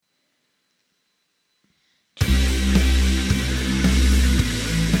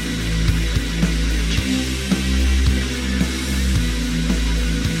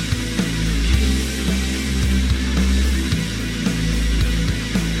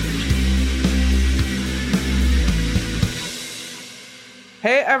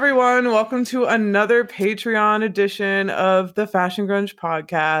Hey everyone, welcome to another Patreon edition of the Fashion Grunge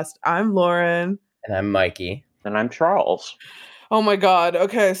podcast. I'm Lauren. And I'm Mikey. And I'm Charles. Oh my God.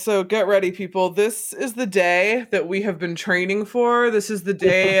 Okay, so get ready, people. This is the day that we have been training for. This is the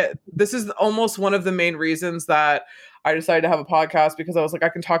day, this is almost one of the main reasons that I decided to have a podcast because I was like, I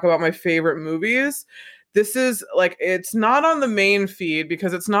can talk about my favorite movies. This is like, it's not on the main feed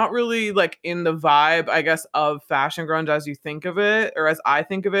because it's not really like in the vibe, I guess, of fashion grunge as you think of it or as I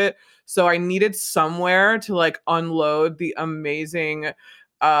think of it. So I needed somewhere to like unload the amazing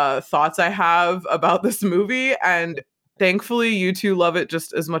thoughts I have about this movie. And thankfully, you two love it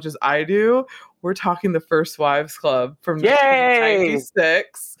just as much as I do. We're talking The First Wives Club from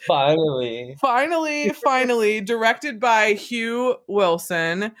 1996. Finally, directed by Hugh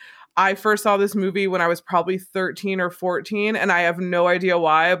Wilson. I first saw this movie when I was probably 13 or 14, and I have no idea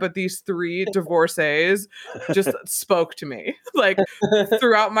why, but these three divorcees just spoke to me. Like,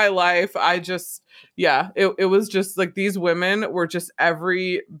 throughout my life, it was just like these women were just I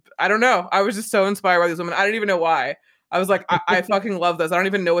don't know. I was just so inspired by these women. I didn't even know why. I was like, I fucking love this. I don't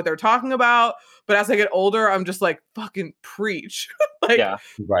even know what they're talking about. But as I get older, I'm just like, fucking preach.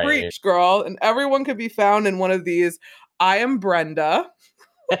 Preach, girl. And everyone could be found in one of these. I am Brenda.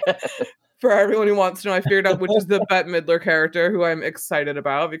 For everyone who wants to know, I figured out which is the Bette Midler character who I'm excited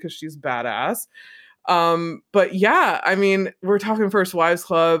about because she's badass. But yeah, I mean, we're talking First Wives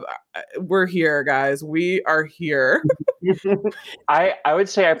Club. We're here, guys. We are here. I would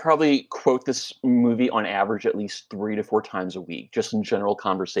say I probably quote this movie on average at least 3 to 4 times a week, just in general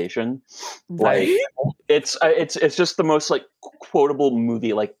conversation. Right? Like, it's just the most like quotable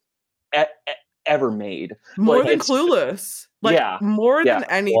movie like ever made. More than Clueless. More than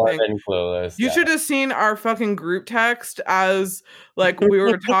anything. More than Clueless. You should have seen our fucking group text as like we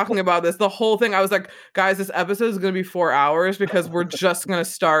were talking about this. The whole thing. I was like, guys, this episode is going to be 4 hours because we're just going to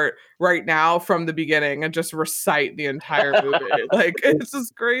start right now from the beginning and just recite the entire movie. Like, it's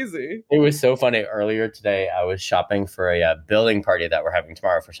just crazy. It was so funny. Earlier today, I was shopping for a building party that we're having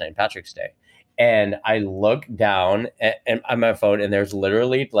tomorrow for St. Patrick's Day. And I look down on my phone, and there's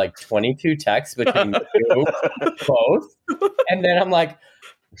literally like 22 texts between you both. And then I'm like,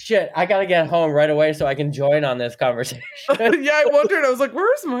 shit, I gotta get home right away so I can join on this conversation. Yeah, I wondered. I was like,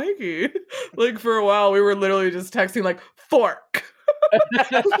 where's Mikey? Like, for a while, we were literally just texting like, fork.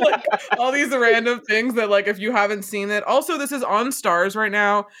 Like, all these random things that, like, if you haven't seen it. Also, this is on Stars right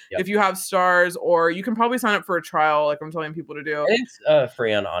now. Yep. If you have Stars, or you can probably sign up for a trial, like I'm telling people to do. And it's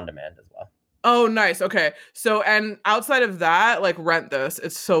free on demand as well. Oh, nice. Okay. So, and outside of that, like, rent this.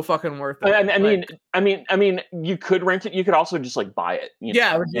 It's so fucking worth it. I mean, you could rent it. You could also just like buy it. You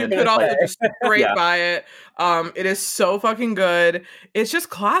could also just straight buy it. It is so fucking good. It's just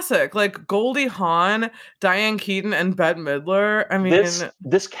classic. Like Goldie Hawn, Diane Keaton, and Bette Midler. I mean,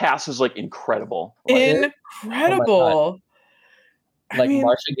 this cast is like incredible. Incredible.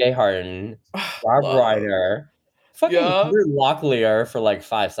 Marcia Gay Harden, Rob Reiner. Fucking Heather Locklear for like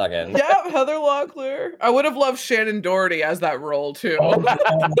 5 seconds. Yeah, Heather Locklear. I would have loved Shannon Doherty as that role too.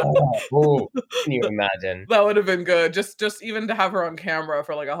 Oh, can you imagine? That would have been good. Just even to have her on camera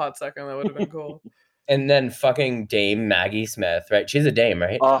for like a hot second, that would have been cool. And then fucking Dame Maggie Smith, right? She's a dame,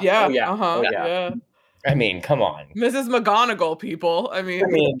 right? Yeah. I mean, come on. Mrs. McGonagall, people. I mean,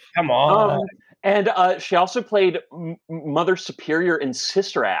 come on. And she also played Mother Superior in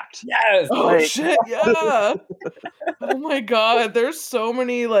Sister Act. Yes. Oh shit! Yeah. Oh my God! There's so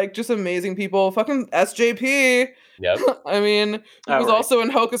many like just amazing people. Fucking SJP. Yep. I mean, he was also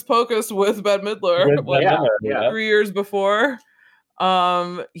in Hocus Pocus with Bette Midler. 3 years before.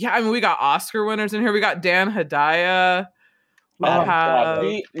 I mean, we got Oscar winners in here. We got Dan Hedaya.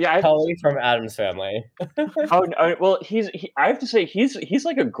 Tully from Addams Family. Well, I have to say he's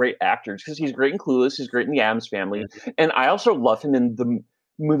like a great actor because he's great in Clueless, he's great in the Addams Family, and I also love him in the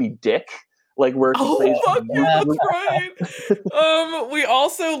movie Dick, like where he plays. That's right. We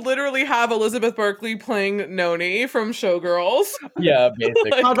also literally have Elizabeth Berkley playing Noni from Showgirls. Yeah,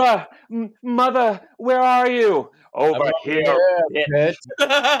 basically. Mother, where are you? Over here, bitch.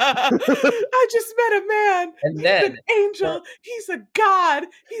 I just met a man. And then an angel. He's a god.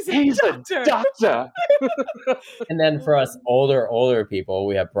 He's a doctor. And then for us older people,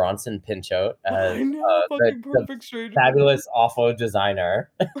 we have Bronson Pinchot as the fabulous, awful designer.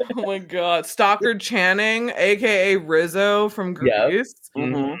 Oh my God, Stockard Channing, aka Rizzo from Grease. Yep.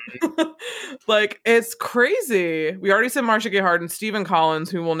 Mm-hmm. Like, it's crazy. We already said Marcia Gay Harden, Stephen Collins,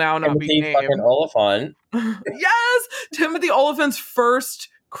 who will now not be named. Fucking Oliphant. Yes, Timothy Oliphant's first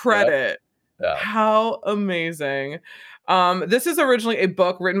credit. Yep. Yeah. How amazing. This is originally a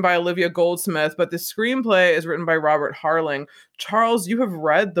book written by Olivia Goldsmith, but the screenplay is written by Robert Harling. Charles, you have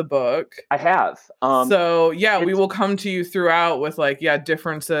read the book. I have. So yeah, we will come to you throughout with like, yeah,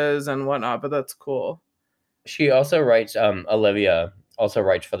 differences and whatnot, but that's cool. She also writes, Olivia also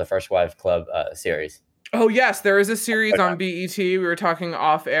writes for the First Wives Club series. Oh yes, there is a series on BET. We were talking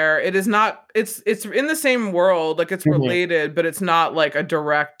off air. It is not. It's in the same world, like it's related, but it's not like a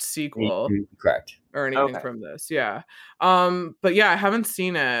direct sequel. Correct. Or anything from this. Yeah. But yeah, I haven't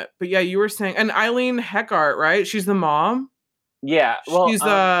seen it. But yeah, you were saying, and Eileen Heckart, right? She's the mom. Yeah. Well, she's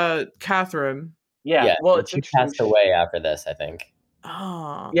Catherine. Yeah. Well, she passed away after this, I think.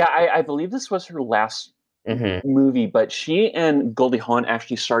 Oh. Yeah, I believe this was her last movie, but she and Goldie Hawn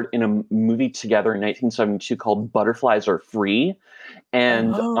actually starred in a movie together in 1972 called Butterflies Are Free,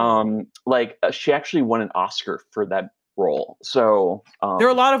 and she actually won an Oscar for that role. So there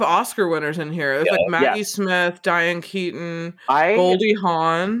are a lot of Oscar winners in here. There's like Maggie Smith, Diane Keaton, Goldie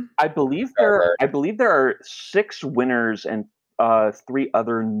Hawn. I believe there are 6 winners and 3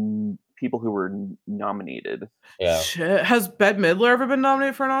 other people who were nominated. Yeah. Shit. Has Bette Midler ever been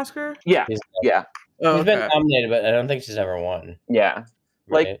nominated for an Oscar? Yeah. She's been nominated, but I don't think she's ever won. Yeah.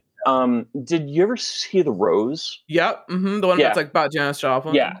 Right? Did you ever see The Rose? Yep. The one that's like about Janis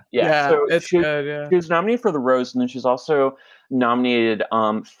Joplin. Yeah. So it's good. Yeah. She was nominated for The Rose, and then she's also nominated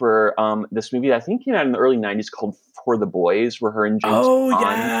for this movie that I think came out in the early 90s called For the Boys, where her and James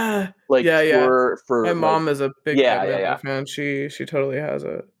Caan, for my mom is a big fan. She totally has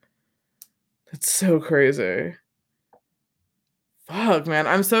it. It's so crazy. Fuck, man.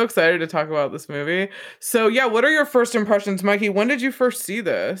 I'm so excited to talk about this movie. So, yeah, what are your first impressions, Mikey? When did you first see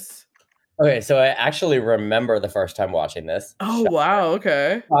this? Okay, so I actually remember the first time watching this. Oh, wow.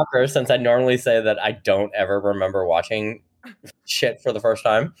 Okay. Shocker, since I normally say that I don't ever remember watching shit for the first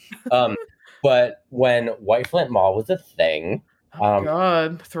time. But when White Flint Mall was a thing. Oh,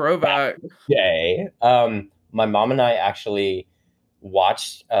 God. Throwback. My mom and I actually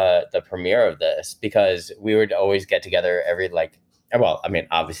watched the premiere of this because we would always get together every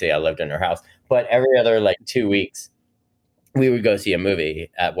obviously I lived in her house, but every other 2 weeks we would go see a movie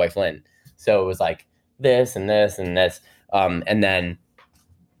at White Flint. So it was like this and this and this, and then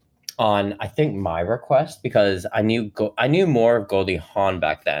on I think my request, because I knew more of Goldie Hawn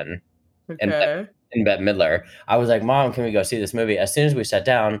back then, and Bette Midler. I was like, Mom, can we go see this movie? As soon as we sat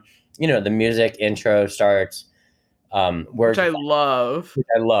down, the music intro starts. Which I love.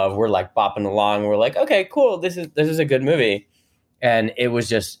 We're like bopping along. We're like, okay, cool. This is a good movie, and it was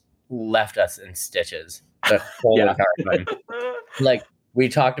just left us in stitches the whole entire time. Like we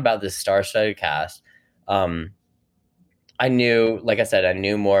talked about this star-studded cast. I knew, like I said, I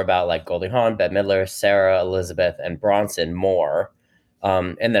knew more about like Goldie Hawn, Bette Midler, Sarah, Elizabeth, and Bronson more,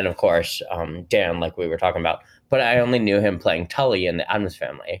 and then of course Dan, like we were talking about. But I only knew him playing Tully in the Addams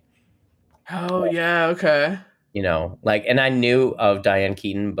Family. Oh yeah, okay. And I knew of Diane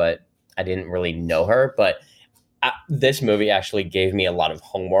Keaton, but I didn't really know her. But this movie actually gave me a lot of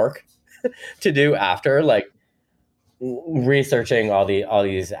homework to do after, researching all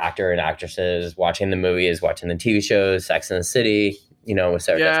these actor and actresses, watching the movies, watching the TV shows, Sex and the City, with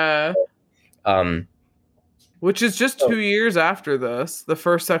Sarah Jessica. Which is just 2 years after this. The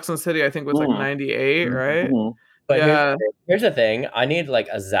first Sex and the City, I think, was 98, right? But here's the thing: I need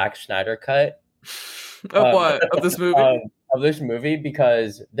a Zack Snyder cut. Of what? Of this movie? Of this movie,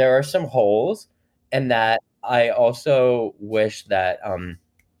 because there are some holes, and that I also wish that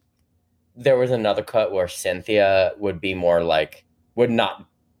there was another cut where Cynthia would be more would not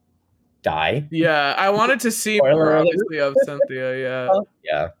die. Yeah, I wanted to see more, obviously, of Cynthia.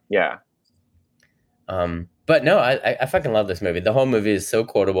 Yeah. But no, I fucking love this movie. The whole movie is so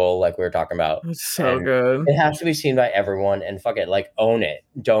quotable, like we were talking about. It's so good. It has to be seen by everyone, and fuck it, own it.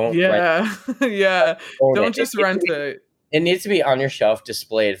 Don't Don't just rent it. It needs to be on your shelf,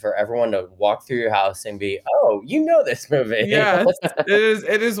 displayed for everyone to walk through your house and be, oh, this movie. Yeah,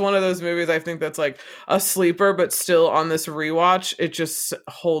 it is one of those movies I think that's a sleeper, but still on this rewatch, it just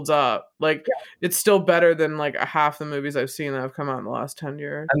holds up. It's still better than a half the movies I've seen that have come out in the last 10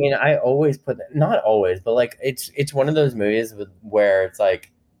 years. I mean, I always put that, not always, but it's one of those movies where it's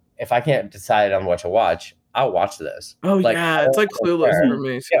if I can't decide on what to watch, I'll watch this. Oh yeah, it's Clueless for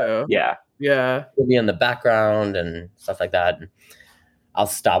me too. Yeah. It'll be in the background and stuff like that. I'll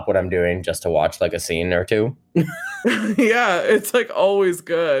stop what I'm doing just to watch a scene or two. Yeah, it's always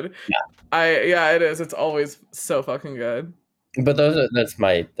good. Yeah. It is. It's always so fucking good. But that's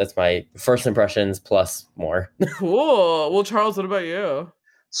my first impressions plus more. Cool. Well, Charles, what about you?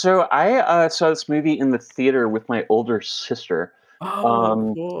 So I saw this movie in the theater with my older sister.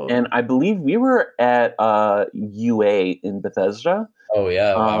 Cool. And I believe we were at UA in Bethesda. Oh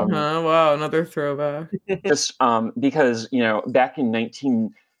yeah, wow. Wow, another throwback. Just because back in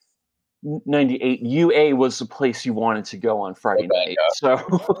 1998, UA was the place you wanted to go on Friday night. So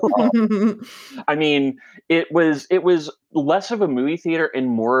I mean, it was less of a movie theater and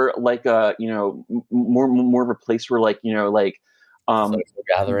more like a more of a place where Social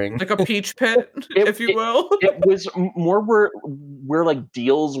gathering, like a peach pit, if you will. It was more where like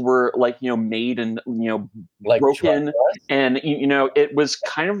deals were made and like broken, and it was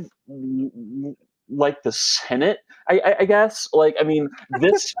kind of like the Senate, I guess. Like, I mean,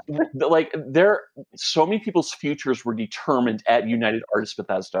 this like there, so many people's futures were determined at United Artists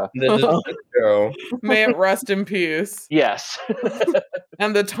Bethesda. This is true. May it rest in peace. Yes.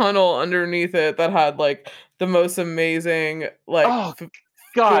 And the tunnel underneath it that had like the most amazing food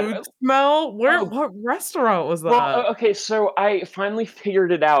smell. What restaurant was that? Well, okay, so I finally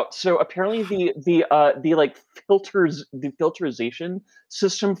figured it out. So apparently the filterization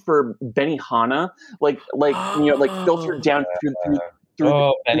system for Benihana filtered down through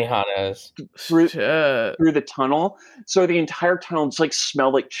Benihana's through the tunnel. So the entire tunnel just like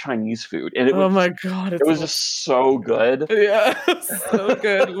smelled like Chinese food, and it was, my god, it was just so good. Yeah, so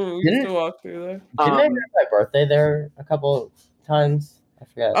good. We used to walk through there. Didn't I have my birthday there a couple times? I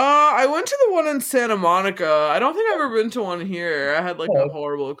forget. I went to the one in Santa Monica. I don't think I've ever been to one here. I had like a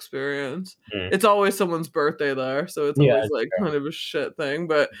horrible experience. It's always someone's birthday there, so it's always like kind of a shit thing.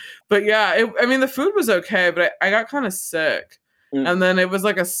 But yeah, I mean the food was okay, but I got kind of sick. And then it was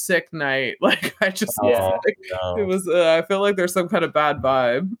like a sick night. Like I just it was I feel like there's some kind of bad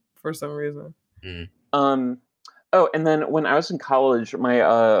vibe for some reason. Oh, and then when I was in college,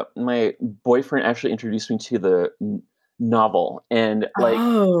 my boyfriend actually introduced me to the novel, and like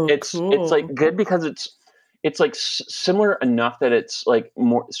it's like good because it's like similar enough that it's like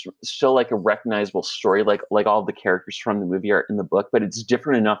more still like a recognizable story, like all the characters from the movie are in the book, but it's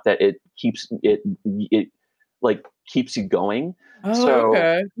different enough that it keeps like keeps you going.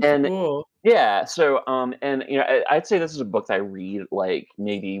 Okay. And cool. Yeah, so and I'd say this is a book that I read like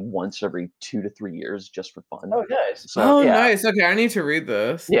maybe once every 2 to 3 years just for fun. Oh, nice. So, nice. Okay, I need to read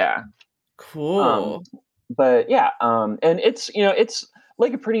this. Yeah. Cool. But yeah, and it's it's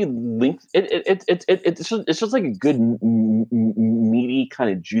like a pretty length. It's just like a good meaty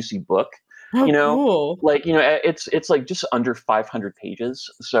kind of juicy book. Cool. Like it's like just under 500 pages.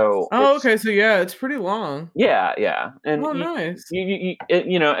 So okay, so yeah, it's pretty long. Yeah, and nice. You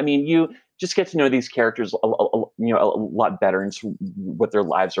I mean, you just get to know these characters a lot better and what their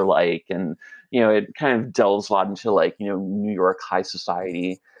lives are like, and it kind of delves a lot into like New York high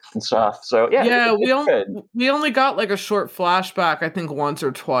society and stuff. So yeah, we only got like a short flashback, I think once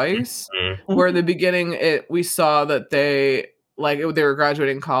or twice, where in the beginning we saw that they were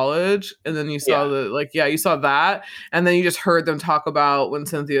graduating college, and then you saw you saw that, and then you just heard them talk about when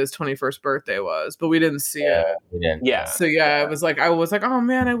Cynthia's 21st birthday was, but we didn't see it. So I was like, oh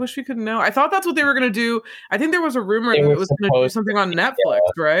man, I wish we could know. I thought that's what they were gonna do. I think there was a rumor that it was gonna do something on Netflix,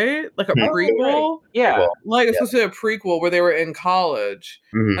 right? Like a prequel. Yeah, like it's supposed to be a prequel where they were in college,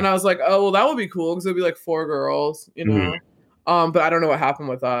 and I was like, oh well, that would be cool because it'd be like 4 girls, but I don't know what happened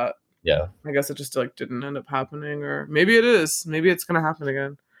with that. Yeah, I guess it just like didn't end up happening, or maybe it is. Maybe it's gonna happen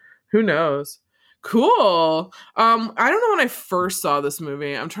again. Who knows? Cool. I don't know when I first saw this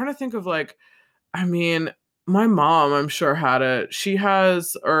movie. I'm trying to think of I mean, my mom, I'm sure had it. She had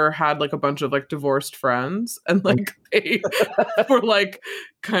like a bunch of like divorced friends, and like they were like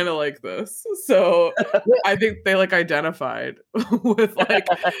kind of like this. So I think they like identified with like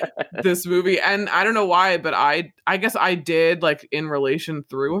this movie, and I don't know why, but I guess I did like in relation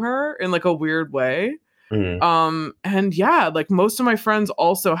through her in like a weird way. And yeah, like most of my friends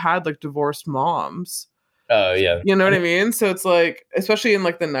also had like divorced moms. Oh yeah. You know what I mean? So it's like, especially in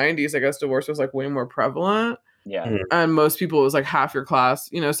like the 90s, I guess divorce was like way more prevalent. Yeah. And most people, it was like half your class,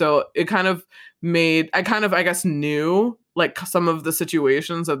 so it kind of I guess knew like some of the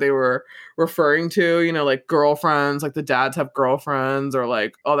situations that they were referring to, like girlfriends, like the dads have girlfriends or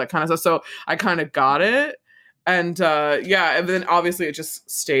like all that kind of stuff. So I kind of got it. And and then obviously it just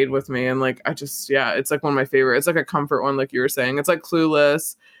stayed with me, and like it's like one of my favorite. It's like a comfort one, like you were saying. It's like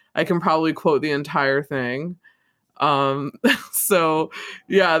Clueless. I can probably quote the entire thing. So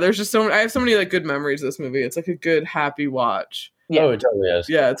yeah, there's just I have so many like good memories of this movie. It's like a good happy watch. Yeah. Oh, it totally is.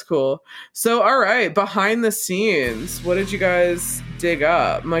 Yeah, it's cool. So all right, behind the scenes, what did you guys dig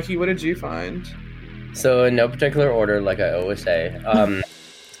up? Mikey, what did you find? So in no particular order, like I always say,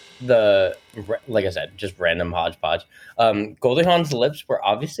 like I said, just random hodgepodge. Goldie Hawn's lips were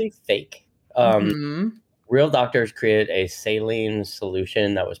obviously fake. real doctors created a saline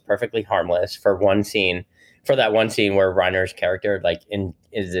solution that was perfectly harmless for that one scene where Reiner's character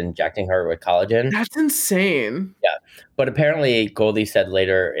is injecting her with collagen. That's insane. Yeah. But apparently Goldie said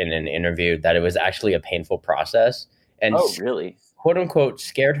later in an interview that it was actually a painful process and really? quote unquote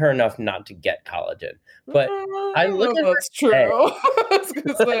scared her enough not to get collagen. But I look at that's true.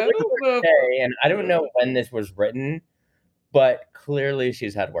 and I don't know when this was written, but clearly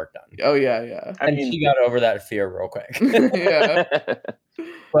she's had work done. Oh yeah. And she got over that fear real quick. Yeah.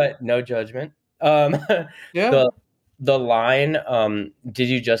 But no judgment. Yeah. The line, did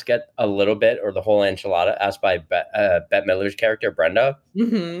you just get a little bit or the whole enchilada, asked by Bette Midler's character, Brenda,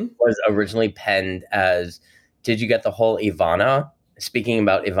 was originally penned as, did you get the whole Ivana? Speaking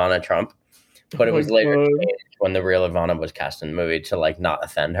about Ivana Trump. But it was later changed when the real Ivana was cast in the movie to not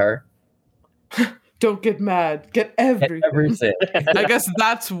offend her. Don't get mad. Get everything. I guess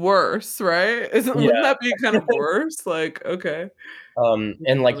that's worse, right? Wouldn't that be kind of worse? Okay.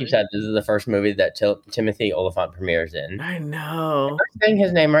 And like you said, this is the first movie that Timothy Olyphant premieres in. I know. Am I saying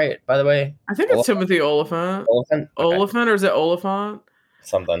his name right, by the way? I think it's Timothy Olyphant. Olyphant? Okay. Olyphant, or is it Oliphant?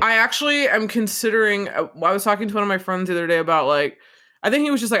 Something. I actually am considering. I was talking to one of my friends the other day about I think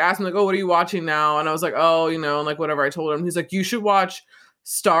he was just asking oh, what are you watching now? And I was like, oh, and whatever. I told him. He's like, you should watch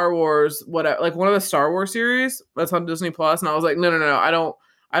Star Wars, whatever, one of the Star Wars series that's on Disney Plus. And I was like, no, I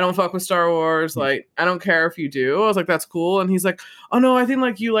don't fuck with Star Wars. I don't care if you do. I was like, that's cool. And he's like, oh no, I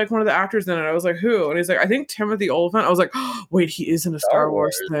think you like one of the actors in it. I was like, who? And he's like, I think Timothy Olyphant. I was like, oh, wait, he is in a Star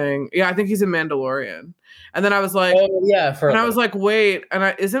Wars thing. Yeah, I think he's in Mandalorian. And then I was like, oh yeah, and I was like, wait,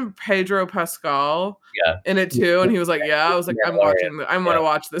 and isn't Pedro Pascal in it too? And he was like, yeah. I was like, I'm want to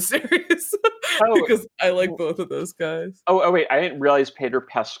watch this series because I like both of those guys. Oh wait, I didn't realize Pedro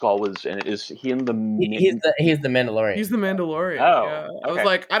Pascal was in it. Is he in the? He's the Mandalorian. He's the Mandalorian. Oh, yeah. I was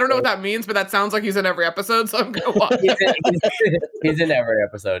like, I don't know what that means, but that sounds like he's in every episode, so I'm gonna watch it. He's in every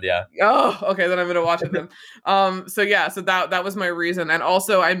episode, yeah. Oh, okay, then I'm gonna watch it then. So that was my reason, and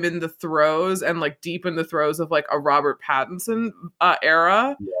also I'm in the throes and deep in the throes of a Robert Pattinson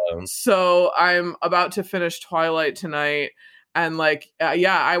era. Yeah. So I'm about to finish Twilight tonight, and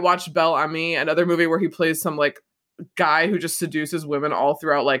I watched Bel Ami, another movie where he plays some guy who just seduces women all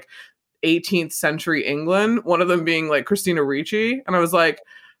throughout 18th century England. One of them being Christina Ricci, and I was like,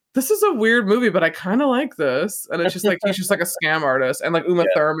 this is a weird movie, but I kind of like this. And it's just he's just a scam artist, and Uma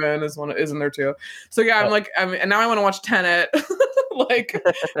Thurman is in there too. So yeah, and now I want to watch Tenet.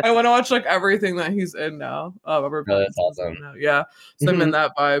 I want to watch everything that he's in now. That's awesome. Yeah, so I'm in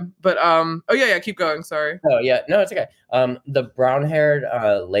that vibe. But oh yeah, keep going. Sorry. Oh yeah, no, it's okay. The brown-haired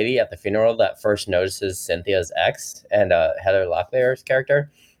lady at the funeral that first notices Cynthia's ex and Heather Locklear's character,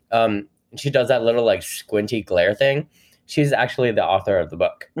 she does that little squinty glare thing. She's actually the author of the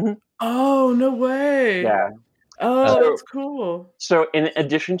book. Mm-hmm. Oh, no way. Yeah. Oh, that's cool. So, in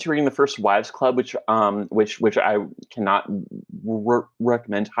addition to reading The First Wives Club, which I cannot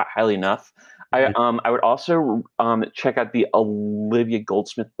recommend highly enough, I would also check out the Olivia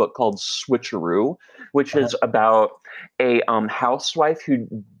Goldsmith book called Switcheroo, which is about a housewife who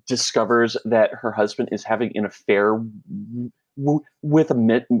discovers that her husband is having an affair with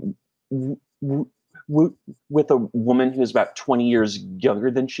a woman who's about 20 years younger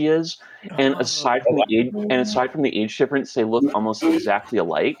than she is, and aside from the age difference, they look almost exactly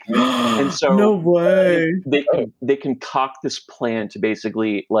alike. And so, no way, they concoct this plan to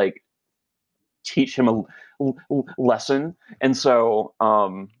basically teach him a lesson. And so,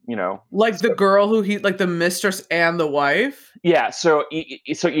 the girl who the mistress and the wife. Yeah. So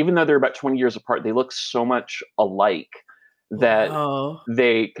even though they're about 20 years apart, they look so much alike that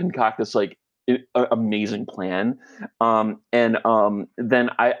they concoct this amazing plan. Then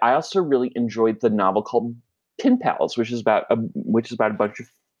I also really enjoyed the novel called Pen Pals, which is about a bunch of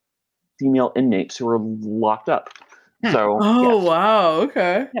female inmates who are locked up. So wow,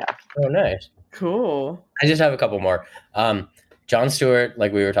 okay. Yeah. Oh, nice. Cool. I just have a couple more. Jon Stewart,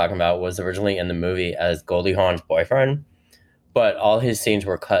 like we were talking about, was originally in the movie as Goldie Hawn's boyfriend, but all his scenes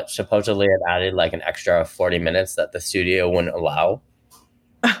were cut. Supposedly it added an extra 40 minutes that the studio wouldn't allow.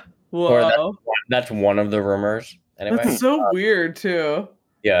 Wow. That's one of the rumors. Anyway, that's so weird too.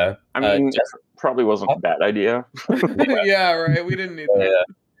 Yeah, I mean, probably wasn't a bad idea. Yeah, right. We didn't need that.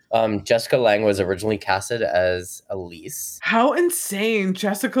 Yeah. Jessica Lange was originally casted as Elise. How insane,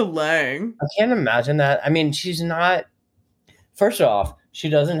 Jessica Lange! I can't imagine that. I mean, she's not. First off, she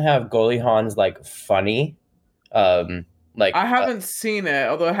doesn't have Goldie Hawn's funny. I haven't seen it.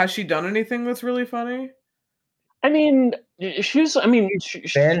 Although, has she done anything that's really funny? I mean, she's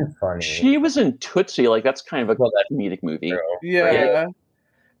been funny. She was in Tootsie. That's kind of a comedic movie. Yeah. Right?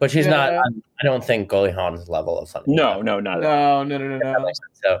 but she's not. I don't think Goldie Hawn's level of funny. No, not at all. No.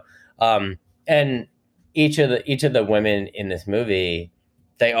 So, and each of the women in this movie,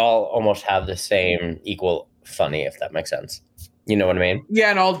 they all almost have the same equal funny, if that makes sense. You know what I mean? Yeah,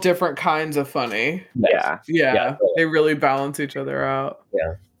 and all different kinds of funny. Yeah. They really balance each other out.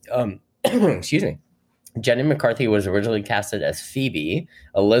 Yeah. Excuse me. Jenny McCarthy was originally casted as Phoebe,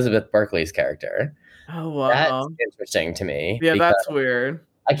 Elizabeth Berkley's character. Oh wow, that's interesting to me. Yeah, that's weird.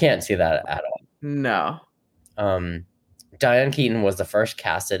 I can't see that at all. No. Diane Keaton was the first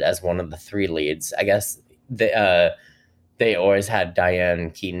casted as one of the three leads. I guess they always had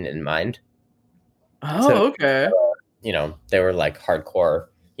Diane Keaton in mind. Oh, so, okay. They were like hardcore.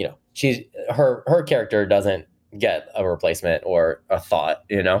 Her character doesn't get a replacement or a thought.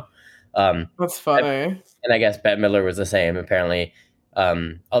 That's funny. And I guess Bette Midler was the same. Apparently,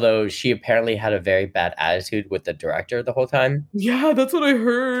 although she apparently had a very bad attitude with the director the whole time. Yeah, that's what I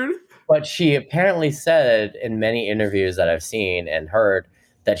heard. But she apparently said in many interviews that I've seen and heard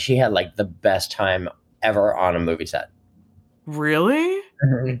that she had like the best time ever on a movie set. Really?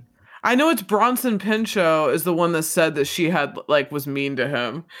 Mm-hmm. I know it's Bronson Pinchot is the one that said that she had was mean to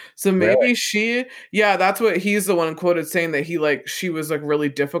him. So maybe that's what he's the one quoted saying that she was really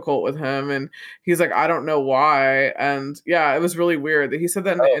difficult with him. And he's like, I don't know why. And yeah, it was really weird that he said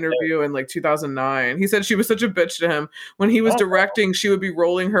that in an interview in 2009. He said she was such a bitch to him. When he was directing, she would be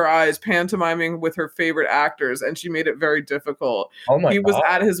rolling her eyes, pantomiming with her favorite actors. And she made it very difficult. He was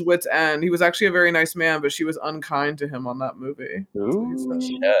at his wit's end. He was actually a very nice man, but she was unkind to him on that movie. Ooh,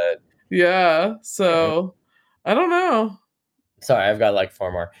 she did. Yeah, so I don't know. Sorry, I've got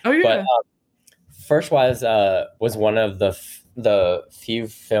 4 more. Oh yeah. But First Wives was one of the few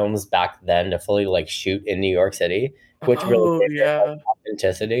films back then to fully shoot in New York City, which really gave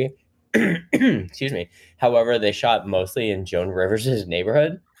authenticity. Excuse me. However, they shot mostly in Joan Rivers'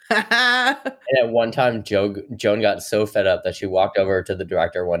 neighborhood. And at one time, Joan got so fed up that she walked over to the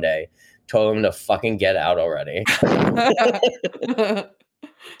director one day, told him to fucking get out already.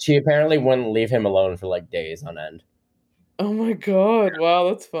 She apparently wouldn't leave him alone for days on end. Oh my god! Wow,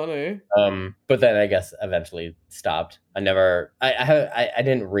 that's funny. But then I guess eventually stopped. I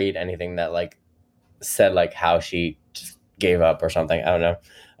didn't read anything that said how she just gave up or something. I don't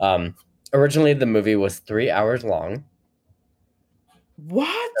know. Originally the movie was 3 hours long.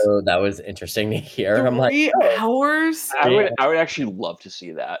 What? So that was interesting to hear. 3 hours? I would actually love to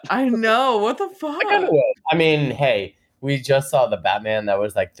see that. I know. What the fuck? I kind of would. I mean, hey. We just saw the Batman that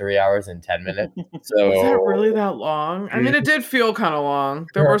was 3 hours and 10 minutes. So was that really that long? I mean, it did feel kind of long.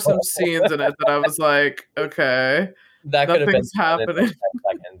 There were some scenes in it that I was like, okay, that could have been happening. 10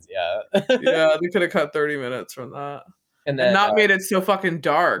 seconds, yeah. Yeah, they could have cut 30 minutes from that. And not made it so fucking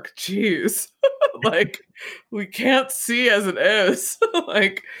dark. Jeez. We can't see as it is.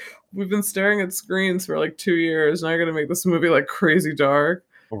 We've been staring at screens for 2 years. Now you're going to make this movie crazy dark.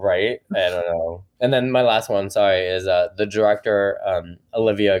 Right? I don't know. And then my last one, is the director,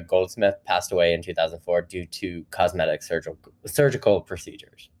 Olivia Goldsmith, passed away in 2004 due to cosmetic surgical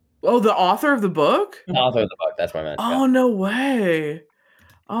procedures. Oh, the author of the book? The author of the book, that's what I meant. Oh, no way.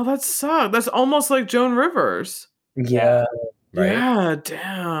 Oh, that sucks. That's almost like Joan Rivers. Yeah. Right? Yeah,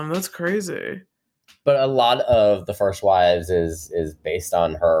 damn. That's crazy. But a lot of The First Wives is based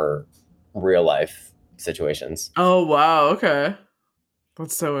on her real life situations. Oh, wow. Okay.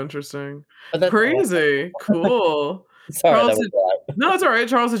 That's so interesting. Crazy. Cool. Sorry, Charles, no, it's all right.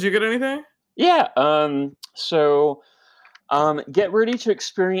 Charles, did you get anything? Yeah. So get ready to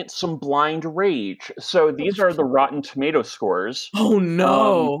experience some blind rage. So these are the Rotten Tomato scores. Oh,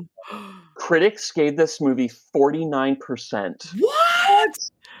 no. Critics gave this movie 49%. What?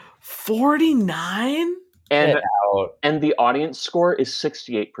 49? And the audience score is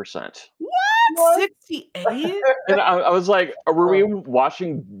 68%. What? 68? And I was like, were we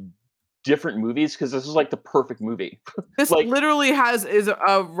watching different movies? Because this is the perfect movie. This literally is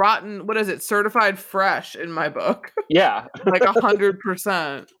a rotten, what is it, certified fresh in my book. Yeah.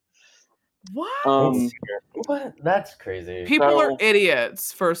 100%. What? What? That's crazy. People are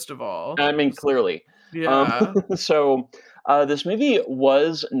idiots, first of all. I mean, clearly. Yeah. So this movie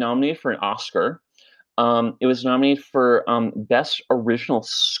was nominated for an Oscar. It was nominated for Best Original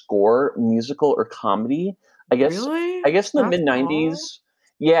Score, Musical or Comedy. I guess in the mid-90s.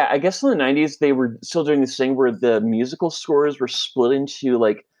 Yeah, I guess in the 90s they were still doing this thing where the musical scores were split into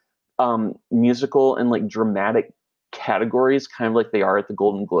musical and dramatic categories, kind of like they are at the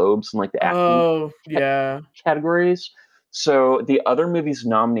Golden Globes and the acting categories. So the other movies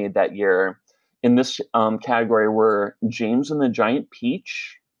nominated that year in this category were James and the Giant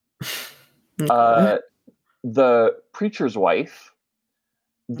Peach, The Preacher's Wife,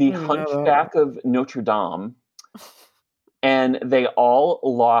 The Hunchback of Notre Dame, and they all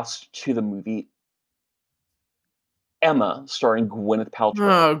lost to the movie Emma, starring Gwyneth Paltrow.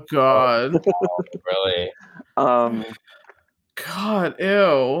 Oh God! Really? God,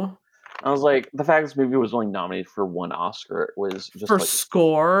 ew. I was like, the fact this movie was only nominated for 1 Oscar was just for like,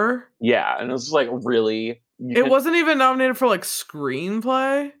 score. Yeah, and it was like, really? It wasn't even nominated for like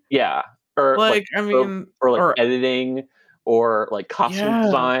screenplay. Yeah, or like I mean, or editing, or like costume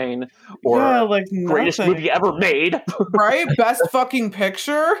design, or like greatest movie ever made. Right? Best fucking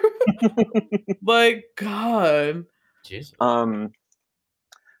picture. Like, God. Jesus.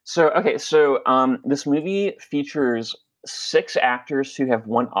 So this movie features 6 actors who have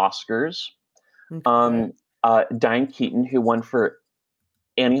won Oscars. Okay. Diane Keaton, who won for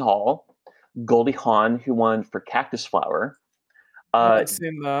Annie Hall, Goldie Hawn, who won for Cactus Flower. I haven't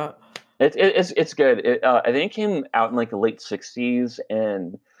seen that. It's good. I think it came out in like the late '60s,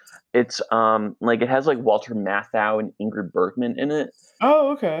 and it's like it has like Walter Matthau and Ingrid Bergman in it.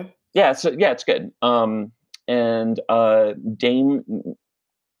 Oh, okay. Yeah, so yeah, it's good. And Dame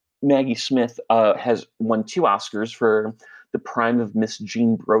Maggie Smith has won 2 Oscars for The Prime of Miss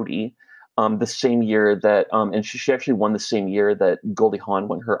Jean Brodie. The same year that, and she actually won the same year that Goldie Hawn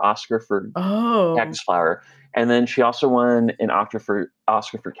won her Oscar for Cactus Flower, and then she also won an Oscar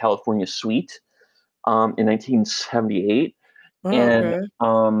for California Suite in 1978, and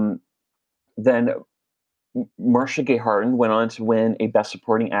then Marcia Gay Harden went on to win a Best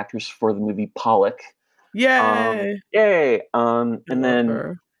Supporting Actress for the movie Pollock. Yay! Yay! And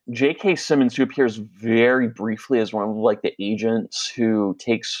then J.K. Simmons, who appears very briefly as one of like the agents who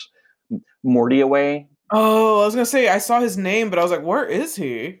takes Morty away. Oh, I was gonna say I saw his name, but I was like, where is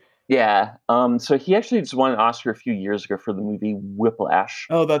he? Yeah. So he actually just won an Oscar a few years ago for the movie Whiplash.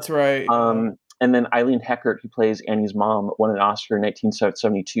 Oh, that's right. And then Eileen Heckert, who plays Annie's mom, won an Oscar in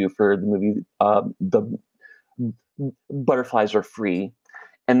 1972 for the movie The Butterflies Are Free.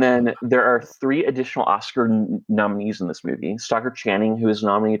 And then there are 3 additional Oscar nominees in this movie. Stockard Channing, who is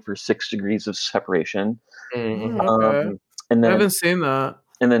nominated for 6 Degrees of Separation. And then, I haven't seen that.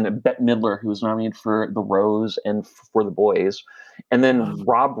 And then Bette Midler, who was nominated for The Rose and for The Boys. And then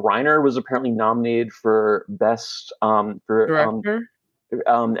Rob Reiner was apparently nominated for Best Director?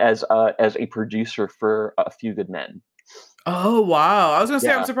 As a producer for A Few Good Men. Oh, wow. I was going to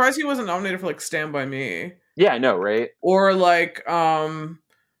say, I'm surprised he wasn't nominated for like Stand By Me. Yeah, I know, right? Or like,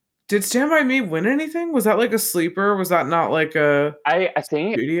 did Stand By Me win anything? Was that like a sleeper? Was that not like a I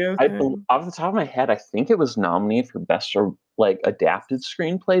think studio thing? Off the top of my head, I think it was nominated for Best or like adapted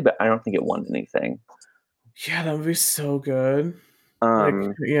screenplay, but I don't think it won anything. Yeah, that would be so good.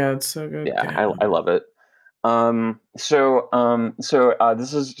 It's so good. Yeah, I love it. So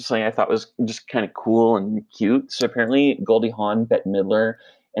this is just something I thought was just kind of cool and cute. So apparently Goldie Hawn, Bette Midler,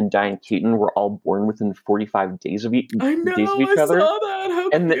 and Diane Keaton were all born within 45 days of each other. I saw that. How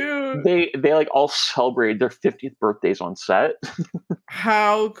cute. They like all celebrated their 50th birthdays on set.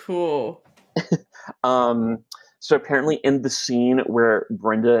 How cool. So apparently in the scene where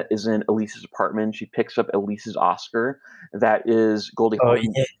Brenda is in Elise's apartment, she picks up Elise's Oscar. That is Goldie Hawn.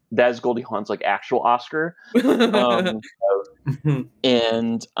 Yeah. That is Goldie Hawn's like actual Oscar. And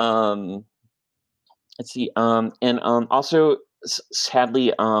let's see. And also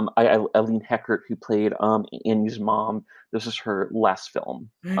sadly, Eileen Heckert, who played Annie's mom, this is her last film.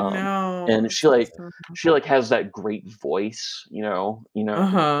 I know. And she has that great voice, you know.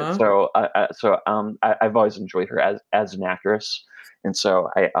 So I've always enjoyed her as an actress, and so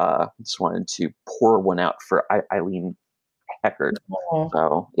I just wanted to pour one out for Eileen Heckert.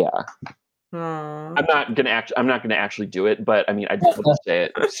 So yeah. I'm not gonna actually do it, but I mean, I just want to say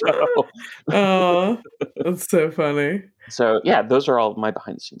it. So. That's so funny. So yeah, those are all my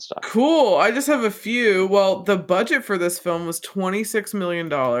behind the scenes stuff. Cool. I just have a few. Well, the budget for this film was $26 million,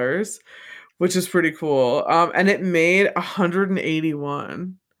 which is pretty cool. And it made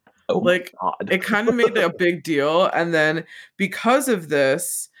 181. Oh, like God. It kind of made a big deal, and then because of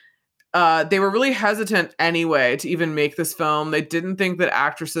this, they were really hesitant anyway to even make this film. They didn't think that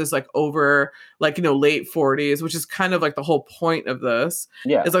actresses like over like, late 40s, which is kind of like the whole point of this.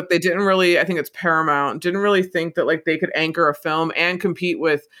 Yeah. Is like they didn't really, I think it's Paramount, didn't really think that like they could anchor a film and compete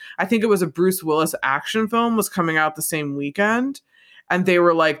with, I think it was a Bruce Willis action film was coming out the same weekend. And they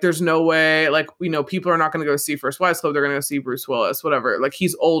were like, there's no way, like, people are not going to go see First Wives Club. They're going to go see Bruce Willis, whatever. Like,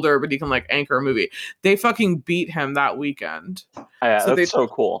 he's older, but he can, like, anchor a movie. They fucking beat him that weekend. Yeah, so that's so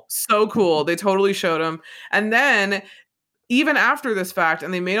cool. So cool. They totally showed him. And then even after this fact,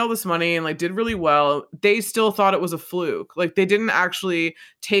 and they made all this money and like did really well, they still thought it was a fluke. Like they didn't actually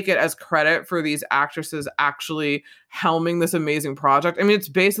take it as credit for these actresses actually helming this amazing project. I mean, it's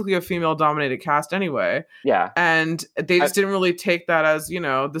basically a female dominated cast anyway. Yeah. And they just didn't really take that as,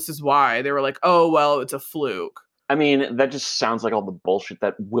 this is why. They were like, oh, well, it's a fluke. I mean, that just sounds like all the bullshit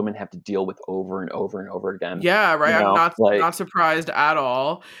that women have to deal with over and over and over again. Yeah, right. I'm not surprised at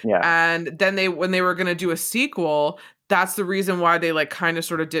all. Yeah. And then when they were going to do a sequel, that's the reason why they like kind of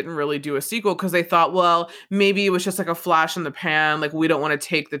sort of didn't really do a sequel, because they thought, well, maybe it was just like a flash in the pan. Like we don't want to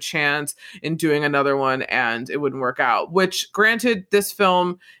take the chance in doing another one and it wouldn't work out. Which, granted, this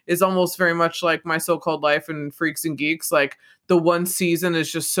film is almost very much like My So-Called Life and Freaks and Geeks. Like the one season is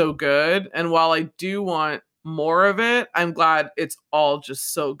just so good. And while I do want more of it, I'm glad it's all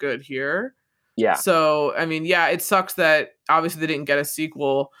just so good here. Yeah. So, I mean, yeah, it sucks that obviously they didn't get a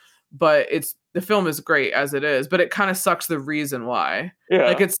sequel, but the film is great as it is, but it kind of sucks the reason why. Yeah.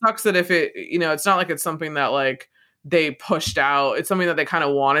 Like it sucks that if it, it's not like it's something that like they pushed out. It's something that they kind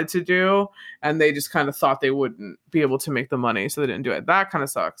of wanted to do and they just kind of thought they wouldn't be able to make the money, so they didn't do it. That kind of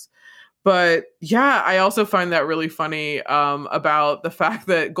sucks. But yeah, I also find that really funny about the fact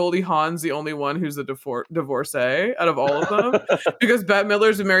that Goldie Hawn's the only one who's a divorcee out of all of them, because Bette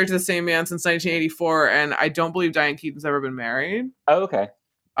Midler's been married to the same man since 1984, and I don't believe Diane Keaton's ever been married. Oh, okay.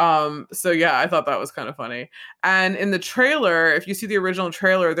 So yeah, I thought that was kind of funny. And in the trailer, if you see the original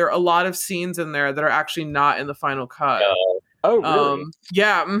trailer, there are a lot of scenes in there that are actually not in the final cut. Oh, really?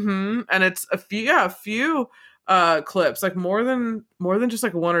 Yeah. Mm-hmm. And it's a few clips, like more than just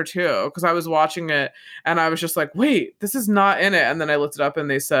like one or two, because I was watching it and I was just like, wait, this is not in it. And then I looked it up and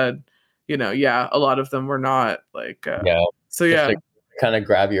they said, yeah, a lot of them were not like, so yeah. Just to kind of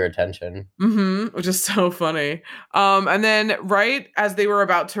grab your attention. Which is so funny. And then right as they were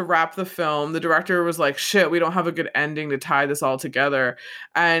about to wrap the film, the director was like, shit, we don't have a good ending to tie this all together.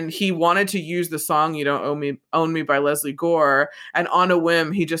 And he wanted to use the song You Don't Own Me by Leslie Gore. And on a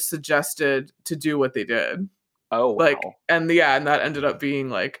whim, he just suggested to do what they did. Oh, wow. And that ended up being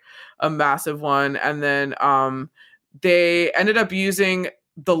like a massive one. And then they ended up using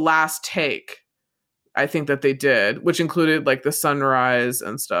the last take, I think, that they did, which included like the sunrise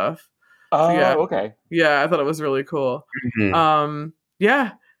and stuff. Oh, so, yeah. Okay. Yeah, I thought it was really cool. Mm-hmm.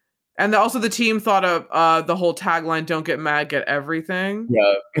 Yeah. And also the team thought of the whole tagline, "Don't get mad, get everything."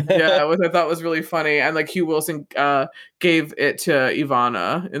 Yeah. Which I thought was really funny. And like Hugh Wilson gave it to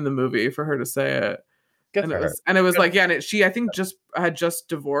Ivana in the movie for her to say it. And it was like, yeah, and she, I think, had just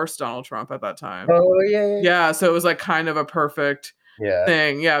divorced Donald Trump at that time. Oh, yeah. Yeah, so it was like kind of a perfect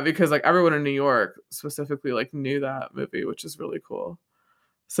thing. Yeah, because like everyone in New York specifically like knew that movie, which is really cool.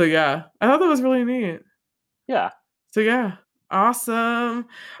 So yeah, I thought that was really neat. Yeah. So yeah, awesome.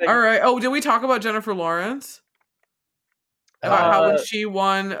 All right. Oh, did we talk about Jennifer Lawrence? About how when she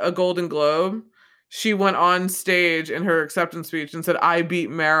won a Golden Globe, she went on stage in her acceptance speech and said, "I beat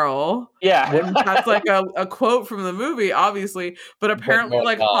Meryl." Yeah. That's like a quote from the movie, obviously. But apparently,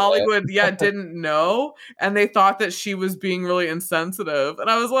 like Hollywood, didn't know. And they thought that she was being really insensitive. And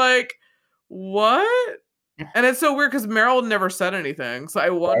I was like, what? And it's so weird because Meryl never said anything. So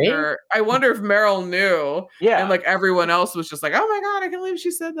I wonder if Meryl knew. Yeah. And like everyone else was just like, oh my God, I can't believe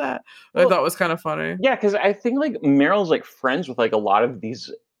she said that. Well, I thought it was kind of funny. Yeah, because I think like Meryl's like friends with like a lot of these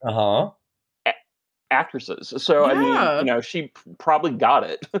actresses. So I mean, she probably got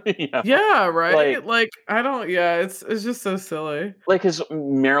it. Yeah, right. Like I don't. Yeah, it's just so silly. Like, because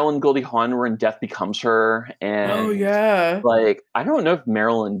Meryl and Goldie Hawn were in Death Becomes Her, and like I don't know if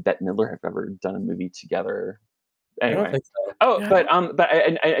Meryl and Bette Midler have ever done a movie together. Anyway, I don't think so. But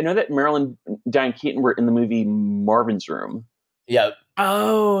I know that Meryl and Diane Keaton were in the movie Marvin's Room. Yeah.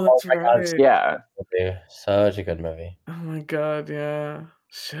 Oh, that's right. God, yeah. Such a good movie. Oh my God, yeah.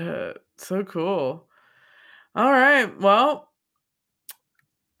 Shit. So cool. All right. Well,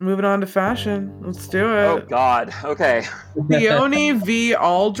 moving on to fashion. Let's do it. Oh God. Okay. Peony V.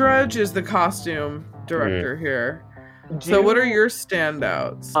 Aldridge is the costume director here. So what are your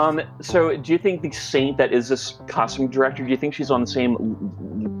standouts? So do you think the saint that is this costume director, do you think she's on the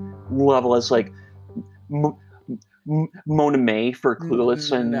same level as like Mona May for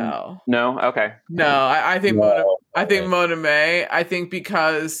Clueless? And no, okay. No, I think Mona May. I think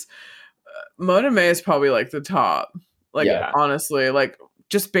because Mona May is probably like the top. Like honestly, like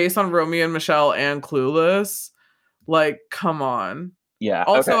just based on Romeo and Michelle and Clueless, like come on. Yeah.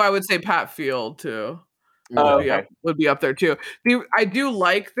 Also, I would say Pat Field too. Would be up there too. I do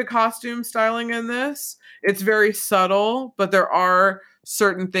like the costume styling in this. It's very subtle, but there are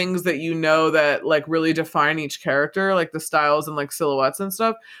certain things that that like really define each character, like the styles and like silhouettes and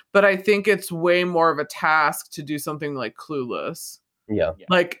stuff. But I think it's way more of a task to do something like Clueless. Yeah.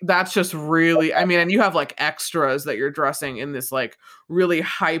 Like that's just really, I mean, and you have like extras that you're dressing in this like really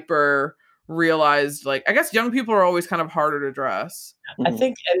hyper realized, like I guess young people are always kind of harder to dress. I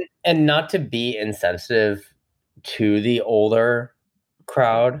think, and not to be insensitive to the older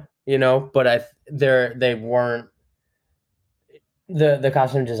crowd, but they weren't the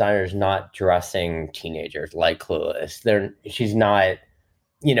costume designers not dressing teenagers like Clueless. She's not,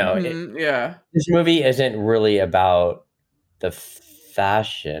 Yeah. This movie isn't really about the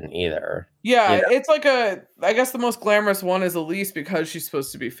fashion either. Yeah, it's like I guess the most glamorous one is Elise because she's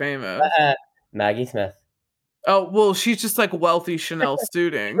supposed to be famous. Maggie Smith. Oh, well, she's just like wealthy Chanel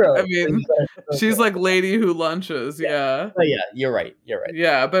student. I mean, she's like lady who lunches. Yeah. Oh, yeah, you're right.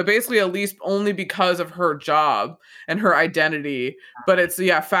 Yeah, but basically Elise only because of her job and her identity. But it's,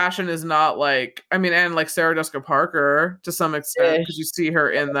 fashion is not like, I mean, and like Sarah Jessica Parker to some extent because you see her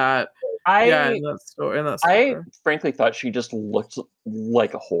in that. In that store. I frankly thought she just looked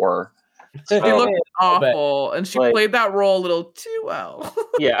like a whore. She looked awful, and she played that role a little too well.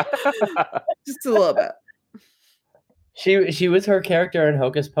 Yeah. Just a little bit. She was her character in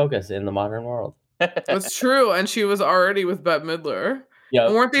Hocus Pocus in the modern world. That's true, and she was already with Bette Midler. Yeah,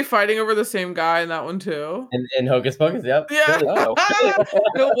 weren't they fighting over the same guy in that one too? In Hocus Pocus, yep. Yeah. No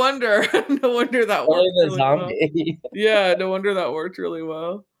wonder that worked. The zombie. Well. Yeah, no wonder that worked really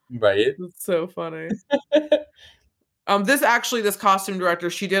well. Right. It's so funny. This costume director,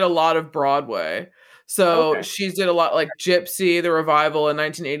 she did a lot of Broadway. So she did a lot like Gypsy, the revival in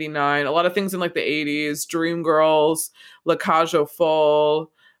 1989, a lot of things in like the 80s, Dreamgirls, La Cage aux Folles,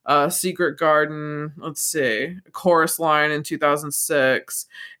 Secret Garden, let's see, Chorus Line in 2006,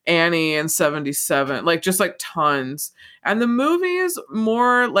 Annie in 77, like just like tons. And the movie is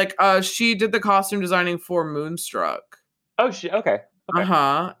more like she did the costume designing for Moonstruck. Oh, okay.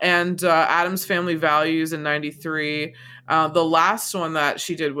 And Addams Family Values in 93. The last one that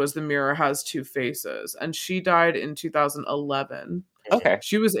she did was The Mirror Has Two Faces, and she died in 2011. Okay.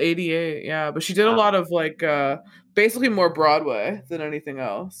 She was 88, yeah, but she did a lot of like basically more Broadway than anything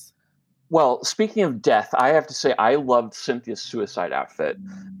else. Well, speaking of death, I have to say I loved Cynthia's suicide outfit.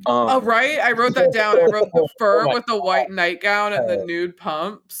 Right? I wrote that down. I wrote the fur with the white nightgown and the nude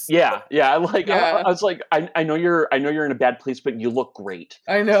pumps. Yeah. I was like, I know you're in a bad place, but you look great.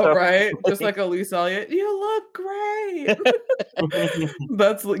 I know, right? Just like Elise Elliott, you look great.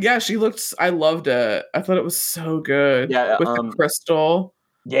 She looked. I loved it. I thought it was so good. Yeah, with the crystal.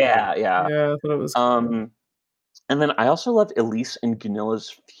 Yeah. Yeah, I thought it was. And then I also loved Elise and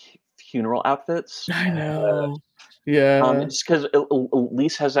Ganila's funeral outfits. I know. Yeah. Just because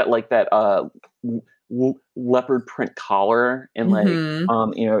Elise has that like that leopard print collar and like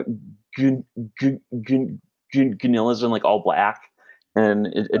Ganila's in like all black, and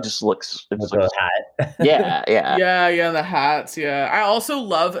it just looks. It's like, hat. Yeah. The hats. Yeah. I also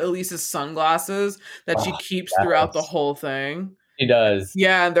love Elise's sunglasses that she keeps throughout the whole thing. She does.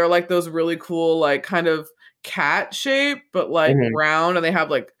 Yeah, and they're like those really cool, like kind of cat shape, but like round, and they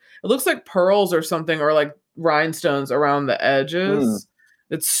have like. It looks like pearls or something, or like rhinestones around the edges.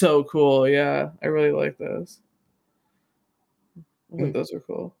 It's so cool. Yeah, I really like those. I think those are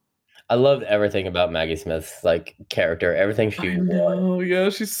cool. I loved everything about Maggie Smith's like character. Everything she wore. Yeah,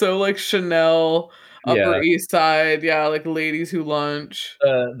 she's so like Chanel, Upper East Side. Yeah, like ladies who lunch.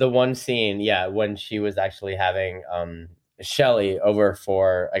 The one scene, when she was actually having Shelley over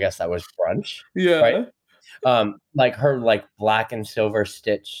for, I guess that was brunch. Yeah. Right? Like her like black and silver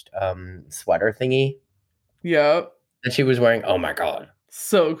stitched sweater thingy. Yep. That she was wearing. Oh my god.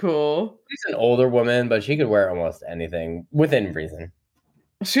 So cool. She's an older woman, but she could wear almost anything within reason.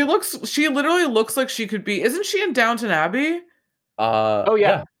 She literally looks like she could be. Isn't she in Downton Abbey? Oh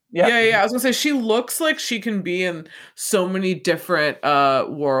yeah. Yeah. I was gonna say she looks like she can be in so many different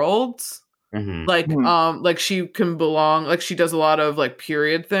worlds. Like she can belong, like she does a lot of like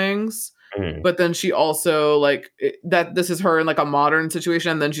period things. But then she also like that this is her in like a modern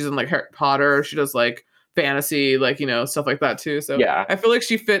situation, and then she's in like Harry Potter. She does like fantasy, like, stuff like that too. So yeah, I feel like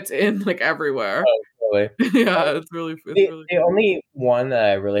she fits in like everywhere. Oh, really? Yeah, it's really the only one that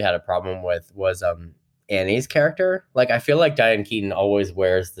I really had a problem with was Annie's character. Like I feel like Diane Keaton always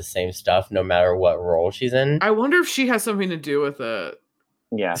wears the same stuff no matter what role she's in. I wonder if she has something to do with it.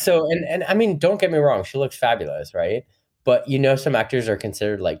 Yeah. So and I mean, don't get me wrong, she looks fabulous, right? But some actors are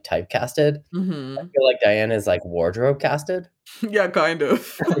considered like typecasted. I feel like Diane is like wardrobe casted. Yeah, kind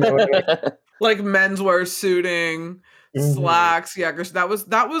of. Like menswear suiting, slacks. Yeah, that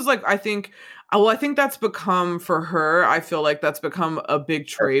was like, I think Well, I think that's become for her. I feel like that's become a big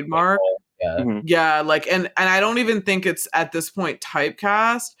trademark. Yeah. Mhm. Yeah, like and I don't even think it's at this point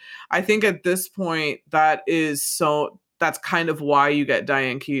typecast. I think at this point that's kind of why you get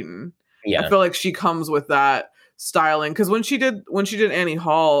Diane Keaton. I Yeah. feel like she comes with that styling because when she did Annie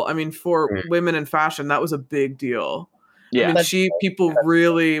Hall, I mean, for women in fashion, that was a big deal. Yeah. I mean, people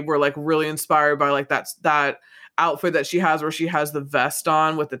really were like really inspired by like that outfit that she has where she has the vest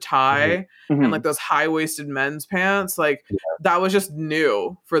on with the tie Mhm. and like those high-waisted men's pants. Like Yeah. that was just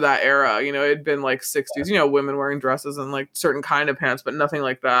new for that era. You know, it'd been like 60s, you know, women wearing dresses and like certain kind of pants, but nothing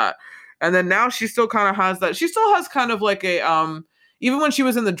like that. And then now she still kind of has that. She still has kind of like a even when she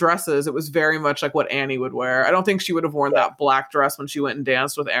was in the dresses, it was very much like what Annie would wear. I don't think she would have worn that black dress when she went and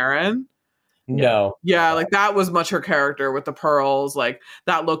danced with Aaron. No. Yeah, like that was much her character with the pearls. Like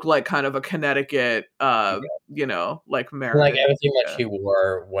that looked like kind of a Connecticut, you know, like Meredith. Like everything that she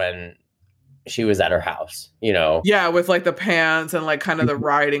wore when she was at her house, you know. Yeah, with like the pants and like kind of the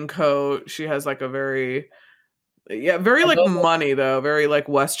riding coat. She has like a very like money though, very like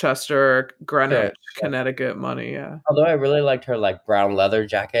Westchester, Greenwich, Connecticut money. Yeah. Although I really liked her like brown leather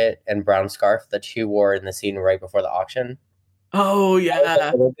jacket and brown scarf that she wore in the scene right before the auction. Oh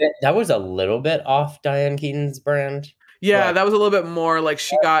yeah, that was a little bit off Diane Keaton's brand. Yeah, that was a little bit more like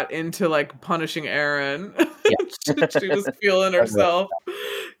she got into like punishing Aaron. Yeah. She was feeling herself.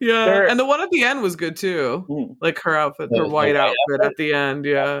 Yeah, and the one at the end was good too. Like her outfit, her white outfit at the end.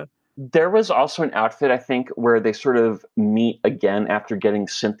 Yeah. There was also an outfit, I think, where they sort of meet again after getting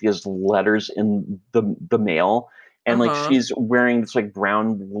Cynthia's letters in the mail, and like she's wearing this like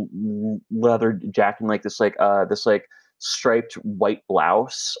brown leather jacket and like this striped white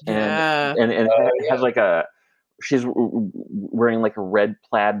blouse, and it has like she's wearing like a red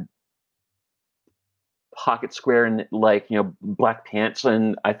plaid pocket square and like, you know, black pants,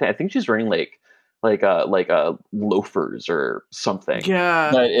 and I think she's wearing like loafers or something. Yeah.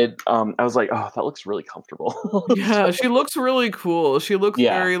 But I was like, oh, that looks really comfortable. Yeah, she looks really cool. She looks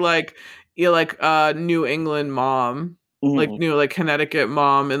very like New England mom. Like new like Connecticut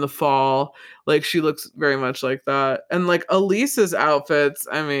mom in the fall. Like she looks very much like that. And like Elise's outfits,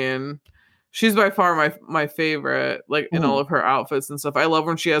 I mean, she's by far my favorite, like in all of her outfits and stuff. I love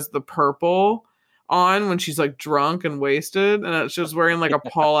when she has the purple on when she's like drunk and wasted, and it's just wearing like a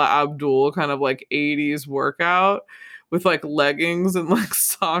Paula Abdul kind of like 80s workout with like leggings and like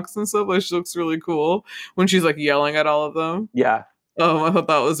socks and stuff. Like she looks really cool when she's like yelling at all of them. Yeah. I thought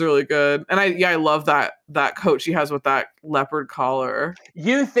that was really good. And I love that coat she has with that leopard collar.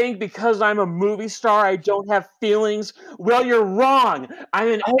 You think because I'm a movie star I don't have feelings? Well, you're wrong. I'm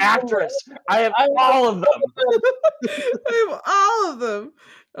an actress. I have all of them. I have all of them.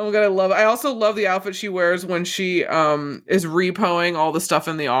 Oh my god, I love it. I also love the outfit she wears when she is repoing all the stuff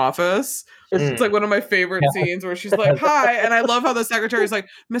in the office. It's like one of my favorite scenes where she's like, hi. And I love how the secretary is like,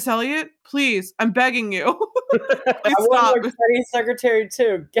 Miss Elliott, please, I'm begging you. Please stop. Secretary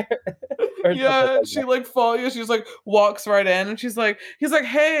too. Yeah, she like she's like walks right in and he's like,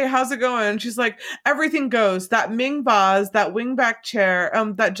 hey, how's it going? And she's like, everything goes. That Ming vase, that wingback chair,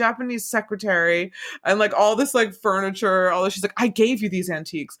 that Japanese secretary, and like all this like furniture, all this. She's like, I gave you these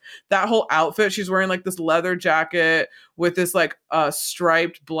antiques. That whole outfit, she's wearing like this leather jacket with this like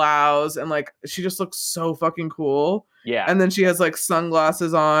striped blouse, and like she just looks so fucking cool. Yeah. And then she has like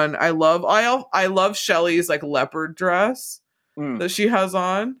sunglasses on. I love Shelley's like leopard dress that she has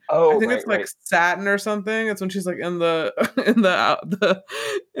on. Oh, I think it's like satin or something. It's when she's like in the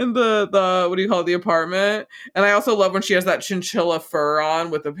what do you call it, the apartment. And I also love when she has that chinchilla fur on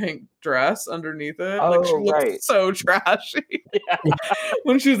with the pink dress underneath it. Like she looks so trashy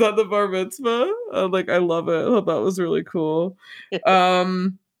when she's at the bar mitzvah. Like I love it. I thought that was really cool.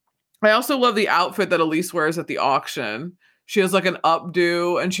 I also love the outfit that Elise wears at the auction. She has like an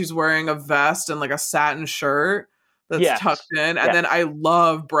updo and she's wearing a vest and like a satin shirt that's tucked in. And then I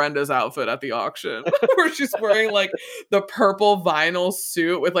love Brenda's outfit at the auction where she's wearing like the purple vinyl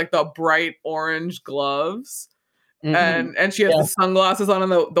suit with like the bright orange gloves. And she has the sunglasses on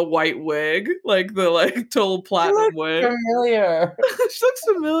and the white wig, like the like total platinum wig. Familiar. She looks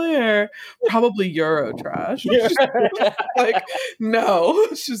familiar. Probably Eurotrash. Like, no.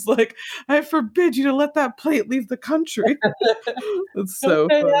 She's like, I forbid you to let that plate leave the country. It's so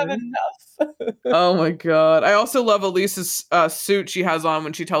funny. Have enough. Oh my god. I also love Elise's suit she has on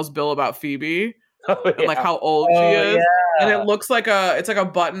when she tells Bill about Phoebe. And like how old she is. Yeah. And it looks like it's like a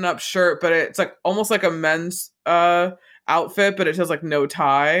button-up shirt, but it's like almost like a men's outfit, but it has like no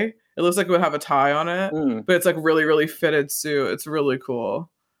tie. It looks like it would have a tie on it, but it's like really, really fitted suit. It's really cool.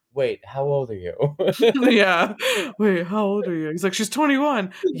 wait, how old are you? Yeah. Wait, how old are you? He's like, she's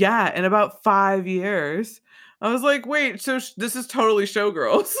 21. Yeah, in about 5 years. I was like, wait, so this is totally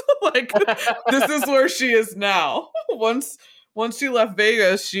Showgirls. Like, this is where she is now. Once she left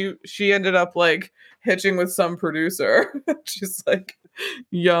Vegas, she ended up like hitching with some producer. She's like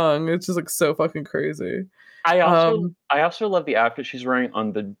young. It's just like so fucking crazy. I also love the outfit she's wearing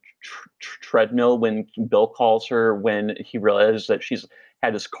on the treadmill when Bill calls her when he realizes that she's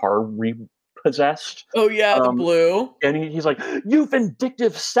had his car repossessed. Oh yeah, the blue. And he's like, "You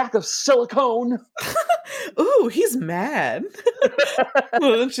vindictive sack of silicone." Ooh, he's mad.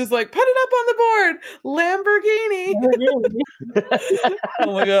 Well, then she's like, put it up on the board, Lamborghini.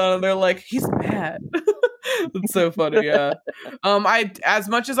 Oh my god, and they're like, he's mad. It's so funny, yeah. I as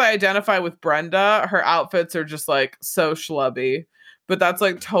much as I identify with Brenda, her outfits are just like so schlubby. But that's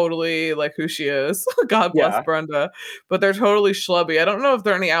like totally like who she is. God bless Brenda. But they're totally schlubby. I don't know if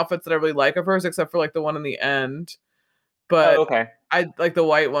there are any outfits that I really like of hers except for like the one in the end. But okay. I like the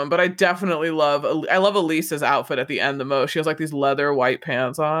white one, but I definitely love Elisa's outfit at the end the most. She has like these leather white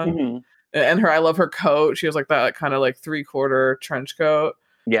pants on. Mm-hmm. And I love her coat. She has like that kind of like 3/4 trench coat.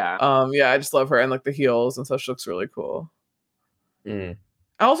 Yeah. Yeah, I just love her and like the heels and stuff. She looks really cool. Mm.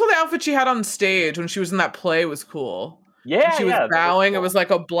 Also, the outfit she had on stage when she was in that play was cool. Yeah, she was bowing. Cool. It was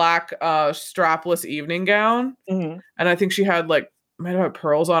like a black strapless evening gown, and I think she had like might have had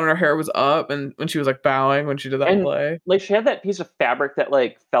pearls on, and her hair was up, and when she was like bowing when she did that play, like she had that piece of fabric that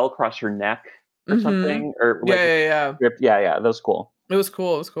like fell across her neck or something, or like, yeah. That was cool. It was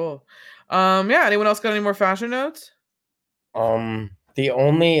cool. Yeah. Anyone else got any more fashion notes? The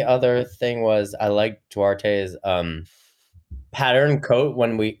only other thing was I like Duarte's pattern coat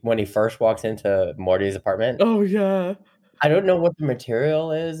when he first walks into Morty's apartment. Oh yeah. I don't know what the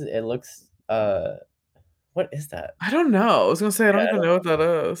material is. It looks what is that? I don't know. I was gonna say I don't even know what that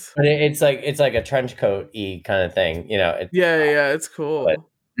is. But it's like a trench coat-y kind of thing, you know. It's cool. But,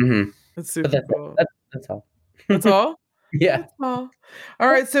 it's super cool. That's all. That's all? Yeah. That's all. All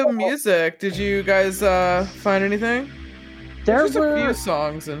right, so music. Did you guys find anything? There's a few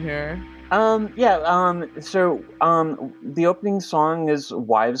songs in here. So the opening song is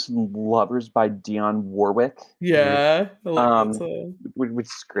Wives and Lovers by Dionne Warwick. Yeah. Which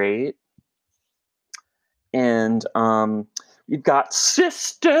is great. And we've got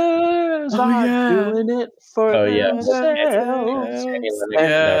Sisters doing it for themselves.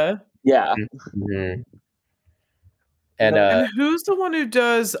 Yeah. Mm-hmm. And who's the one who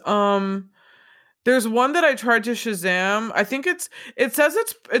does there's one that I tried to Shazam. I think it says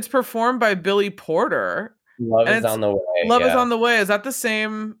it's performed by Billy Porter. Love is on the way. Love is on the way. Is that the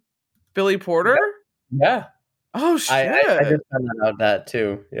same Billy Porter? Yeah. Oh shit. I just found out that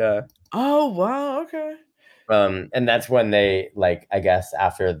too. Yeah. Oh wow, okay. And that's when they like, I guess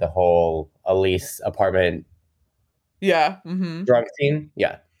after the whole Elise apartment drunk scene.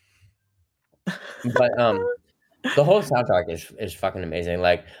 Yeah. But the whole soundtrack is fucking amazing.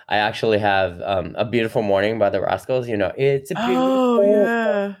 Like I actually have A Beautiful Morning by the Rascals. You know, it's a beautiful.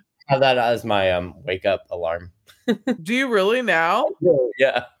 Yeah. I have that as my wake up alarm. Do you really now?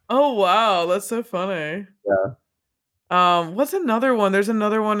 Yeah. Oh wow, that's so funny. Yeah. What's another one? There's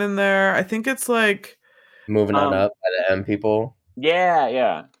another one in there. I think it's like Moving On Up by the M People.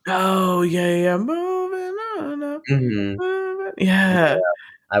 Yeah. Oh yeah. Moving on up. Yeah.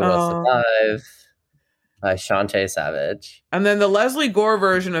 I Will Survive. By Shantae Savage. And then the Leslie Gore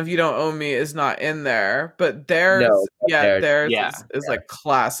version of You Don't Own Me is not in there, but theirs is like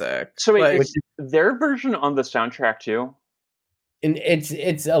classic. So wait, is their version on the soundtrack too? And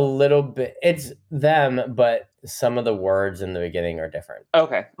it's a little bit, it's them, but some of the words in the beginning are different.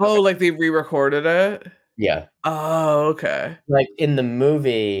 Okay. Oh, like they re-recorded it? Yeah. Oh, okay. Like in the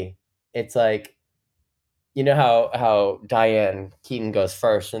movie, it's like, you know how Diane Keaton goes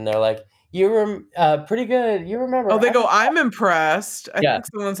first, and they're like, "You were pretty good. You remember?" Oh, they go, "I'm impressed." I think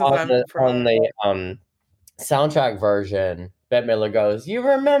someone says, "I'm impressed." On the soundtrack version, Bette Midler goes, "You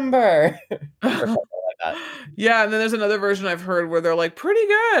remember?" Or something like that. Yeah, and then there's another version I've heard where they're like, "Pretty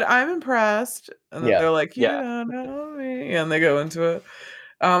good. I'm impressed," and then they're like, "You don't know me," and they go into it.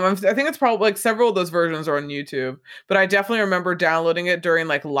 I think it's probably like several of those versions are on YouTube, but I definitely remember downloading it during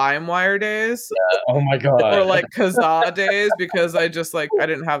like LimeWire days. Yeah. Oh my god! Or like Kazaa days because I just like I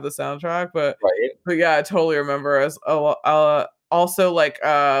didn't have the soundtrack, but yeah, I totally remember as also like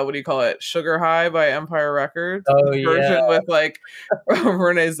what do you call it? Sugar High by Empire Records. Oh version with like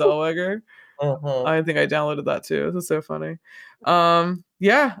Renee Zellweger. I think I downloaded that too. This is so funny.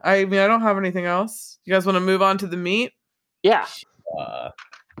 Yeah, I mean I don't have anything else. You guys want to move on to the meat? Yeah.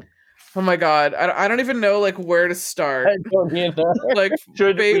 Oh my god, I don't even know like where to start. I don't either. Like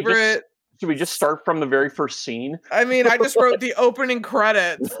favorite. Should we just start from the very first scene? I mean, I just wrote the opening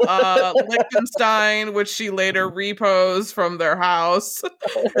credits. Liechtenstein, which she later reposed from their house,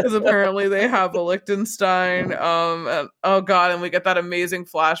 because apparently they have a Liechtenstein. And, oh god, and we get that amazing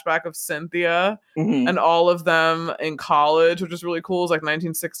flashback of Cynthia and all of them in college, which is really cool. It's like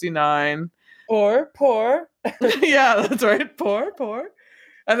 1969. Poor. Yeah, that's right. Poor.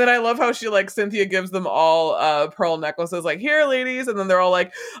 And then I love how she like Cynthia gives them all pearl necklaces, like, here, ladies. And then they're all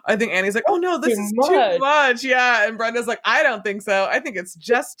like, I think Annie's like, oh no, this is too much. Yeah. And Brenda's like, I don't think so. I think it's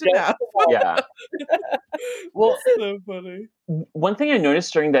just enough. Yeah. Well, so funny. One thing I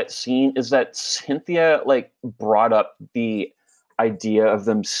noticed during that scene is that Cynthia like brought up the idea of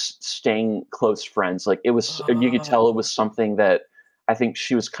them staying close friends. Like it was, you could tell it was something that I think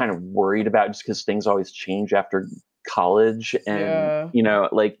she was kind of worried about, just because things always change after college, and you know,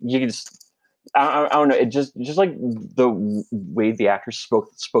 like you could just I don't know, it just like the way the actress spoke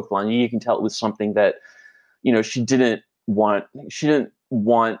the line, you can tell it was something that, you know, she didn't want she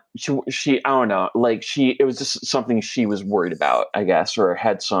I don't know, like it was just something she was worried about, I guess, or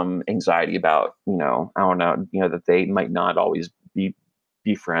had some anxiety about, you know, I don't know, you know, that they might not always be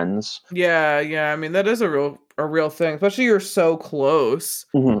friends. Yeah, I mean, that is a real thing, especially you're so close.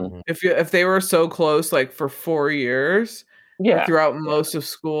 If they were so close like for 4 years, throughout most of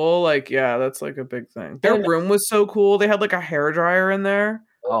school, like that's like a big thing. Their room was so cool. They had like a hairdryer in there.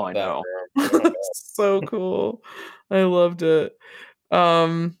 Oh, I know. So cool. I loved it. I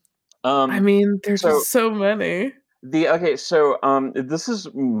mean, there's just so many. So this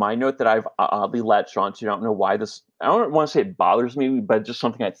is my note that I've oddly latched onto. I don't know why this. I don't want to say it bothers me, but just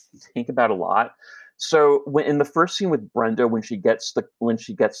something I think about a lot. So when in the first scene with Brenda, when she gets the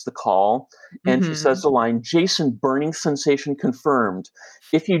call, and she says the line, "Jason, burning sensation confirmed."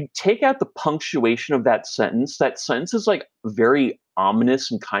 If you take out the punctuation of that sentence is like very ominous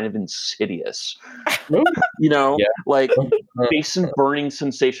and kind of insidious. You know, like Jason, burning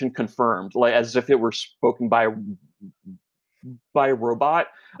sensation confirmed, like as if it were spoken by a robot.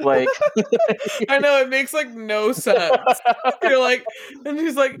 Like I know, it makes like no sense. You're like, and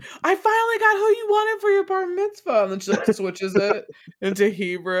she's like, I finally got who you wanted for your bar mitzvah, and then she like switches it into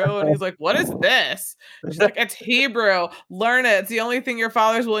Hebrew, and he's like, what is this? And she's like, it's Hebrew, learn it, it's the only thing your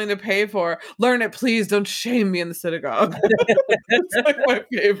father's willing to pay for, learn it, please, don't shame me in the synagogue. It's like my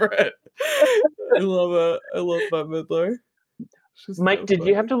favorite. I love it. I love Bette Midler. Mike, did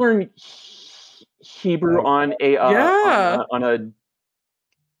you have to learn Hebrew on a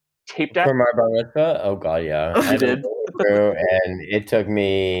tape deck for my bar mitzvah? Oh god, yeah. I did. And it took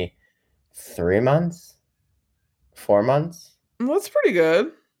me 3 months, 4 months. Well, that's pretty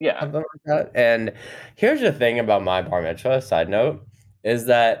good. Yeah. Something like that. And here's the thing about my bar mitzvah, side note, is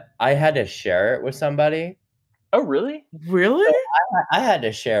that I had to share it with somebody. Oh, really? Really? So I had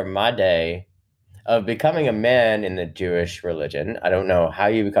to share my day of becoming a man in the Jewish religion. I don't know how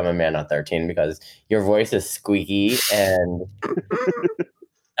you become a man at 13, because your voice is squeaky and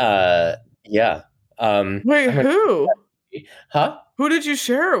Wait, who? Huh? Who did you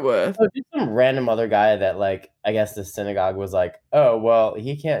share it with? Oh, just some random other guy that, like, I guess the synagogue was like, oh, well,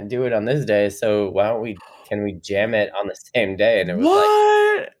 he can't do it on this day, so can we jam it on the same day? And it was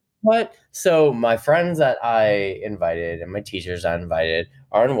like, what? So my friends that I invited and my teachers I invited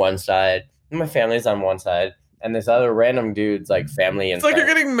are on one side, and my family's on one side, and this other random dude's like family and it's like friends.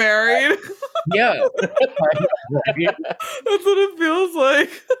 You're getting married. Yeah. That's what it feels like.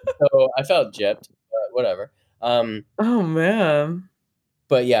 So I felt gypped, but whatever. Oh man.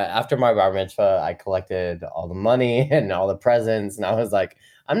 But yeah, after my bar mitzvah, I collected all the money and all the presents, and I was like,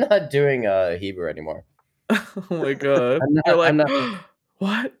 I'm not doing Hebrew anymore. Oh my god. You're like,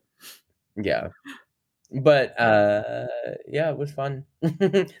 what? Yeah. But yeah, it was fun.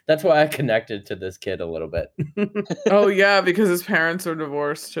 That's why I connected to this kid a little bit. Oh yeah, because his parents are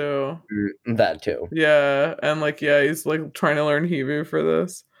divorced too. That too. Yeah, and like he's like trying to learn Hebrew for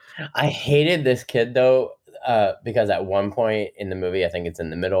this. I hated this kid though, because at one point in the movie, I think it's in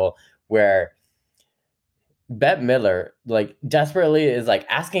the middle, where Bette Midler like desperately is like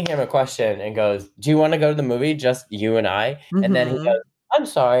asking him a question and goes, "Do you want to go to the movie? Just you and I?" Mm-hmm. And then he goes, "I'm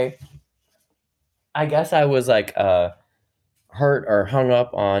sorry. I guess I was like hurt or hung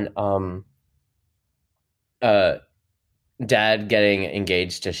up on Dad getting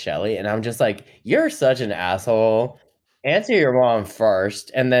engaged to Shelley." And I'm just like, you're such an asshole. Answer your mom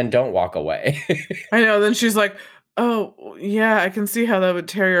first and then don't walk away. I know. Then she's like, oh yeah, I can see how that would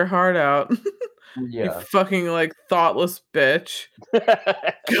tear your heart out. Yeah. You fucking like thoughtless bitch.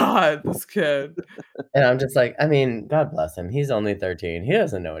 God, this kid. And I'm just like, I mean, God bless him. He's only 13. He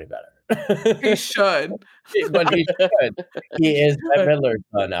doesn't know any better. He should. But he should. He is Bette Midler's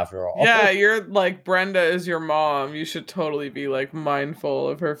son, after all. Yeah, you're like Brenda is your mom. You should totally be like mindful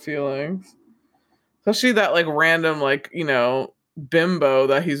of her feelings. Especially that like random like, bimbo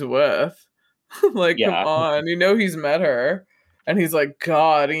that he's with. Like, come on. He's met her. And he's like,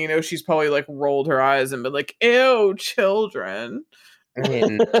 God, and she's probably like rolled her eyes and been like, ew, children. I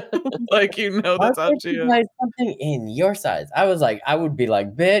mean, like, that's how she is. Like something in your size. I would be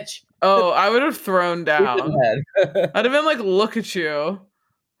like, bitch. Oh, I would have thrown down. I'd have been like, look at you.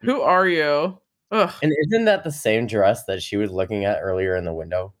 Who are you? Ugh. And isn't that the same dress that she was looking at earlier in the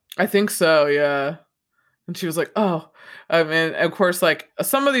window? I think so, yeah. And she was like, oh, I mean, of course, like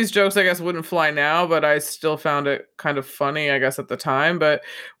some of these jokes, I guess, wouldn't fly now, but I still found it kind of funny, I guess, at the time. But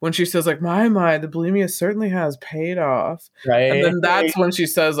when she says, like, my, the bulimia certainly has paid off. Right. And then that's when she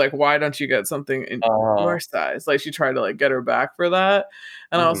says, like, why don't you get something in your size? Like, she tried to, like, get her back for that.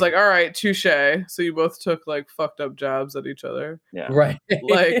 And I was like, all right, touche. So you both took, like, fucked up jabs at each other. Yeah. Right.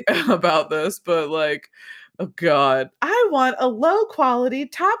 Like, about this. But, like, oh God, I want a low quality,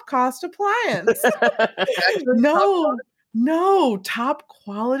 top cost appliance. No, top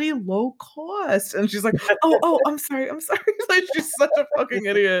quality, low cost. And she's like, oh, I'm sorry. Like, she's such a fucking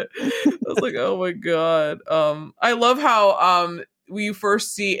idiot. I was like, oh my God. I love how we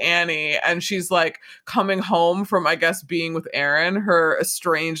first see Annie and she's like coming home from, I guess, being with Aaron, her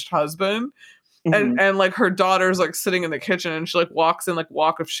estranged husband. And like her daughter's like sitting in the kitchen and she like walks in like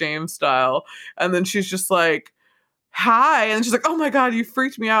walk of shame style. And then she's just like, hi. And she's like, oh my God, you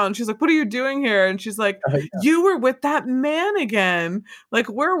freaked me out. And she's like, what are you doing here? And she's like, you were with that man again. Like,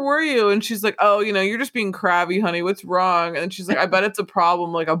 where were you? And she's like, oh, you're just being crabby, honey. What's wrong? And she's like, I bet it's a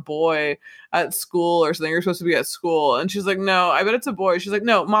problem, like a boy at school or something. You're supposed to be at school. And she's like, no, I bet it's a boy. She's like,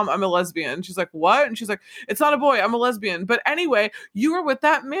 no, Mom, I'm a lesbian. And she's like, what? And she's like, it's not a boy. I'm a lesbian. But anyway, you were with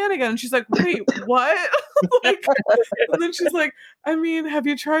that man again. And she's like, wait, what? Like, and then she's like, I mean, have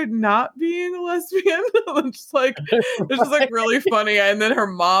you tried not being a lesbian? And just like, it's just like really funny. And then her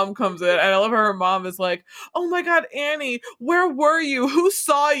mom comes in and I love her mom is like, oh my God, Annie, where were you? Who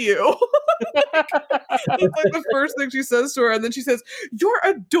saw you? That's like the first thing she says to her. And then she says, you're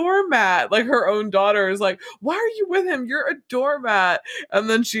a doormat. Like her own daughter is like, why are you with him? You're a doormat. And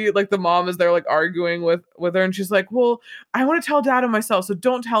then she like the mom is there like arguing with her. And she's like, well, I want to tell Dad and myself. So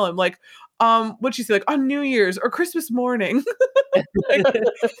don't tell him. Like, what'd she say? Like on New Year's or Christmas morning. Like,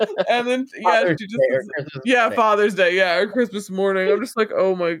 and then she just says, Father's Day, or Christmas morning. I'm just like,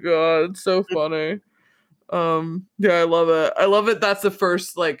 oh my God, it's so funny. I love it. I love it. That's the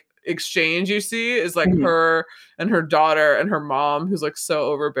first like exchange you see is like her and her daughter and her mom who's like so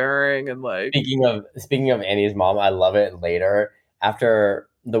overbearing and like speaking of Annie's mom, I love it later after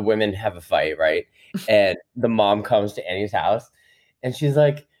the women have a fight, right? And the mom comes to Annie's house and she's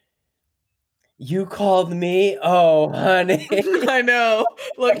like, you called me? Oh, honey. I know.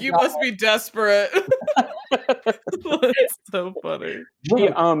 Like, you must be desperate. It's so funny.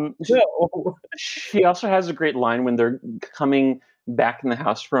 She also has a great line when they're coming back in the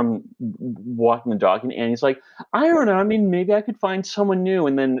house from walking the dog, and Annie's like, I don't know, I mean, maybe I could find someone new.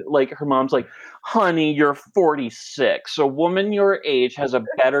 And then like her mom's like, honey, you're 46. A woman your age has a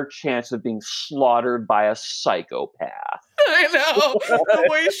better chance of being slaughtered by a psychopath. I know. The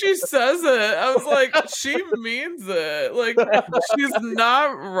way she says it, I was like, she means it. Like, she's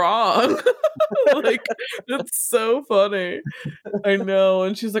not wrong. Like, it's so funny. I know.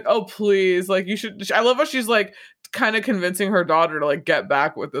 And she's like, oh, please. Like, you should. I love how she's like, kind of convincing her daughter to like get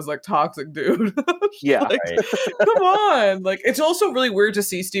back with this like toxic dude. Yeah. Like, come on. Like, it's also really weird to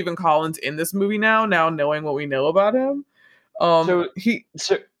see Stephen Collins in this movie now knowing what we know about him. So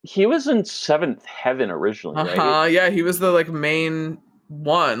he was in Seventh Heaven originally, right? Yeah, he was the like main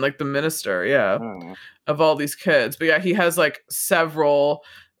one, like the minister, of all these kids. But yeah, he has like several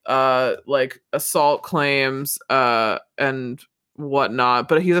like assault claims and whatnot.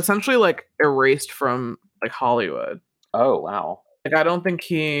 But he's essentially like erased from like Hollywood. Oh wow! Like I don't think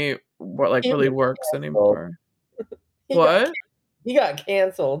he really works anymore. What? He got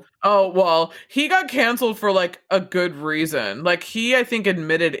canceled. Oh, well, he got canceled for like a good reason. Like he, I think,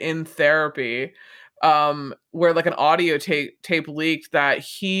 admitted in therapy, where like an audio tape leaked that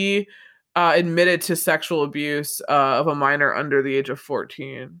he admitted to sexual abuse of a minor under the age of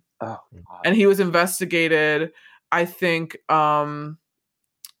 14. Oh, God. And he was investigated, I think, and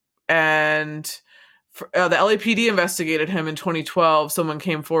the LAPD investigated him in 2012. Someone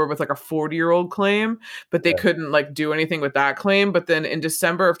came forward with like a 40-year-old claim, but they couldn't like do anything with that claim. But then in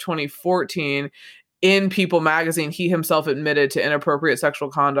December of 2014, in People magazine, he himself admitted to inappropriate sexual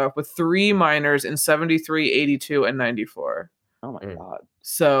conduct with 3 minors in 73, 82, and 94. Oh my God.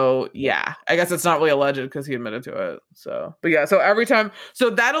 So yeah, I guess it's not really alleged because he admitted to it. So, but yeah, so every time,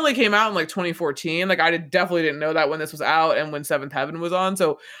 so that only came out in like 2014. Like definitely didn't know that when this was out and when Seventh Heaven was on.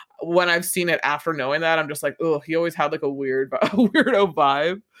 So when I've seen it after knowing that, I'm just like, oh, he always had like a weirdo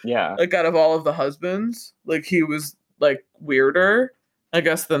vibe. Yeah. Like out of all of the husbands, like he was like weirder, I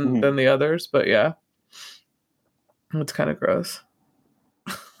guess, than the others. But yeah, it's kind of gross.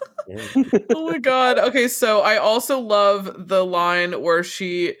 Oh my God. Okay, so I also love the line where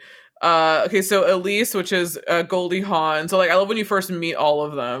she okay, so Elise, which is Goldie Hawn. So like I love when you first meet all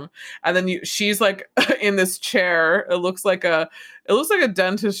of them. And then she's like in this chair. It looks like a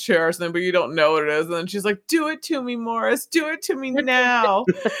dentist chair or something, but you don't know what it is. And then she's like, "Do it to me, Morris. Do it to me now."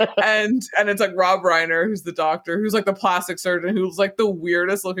 and it's like Rob Reiner, who's the doctor, who's like the plastic surgeon, who's like the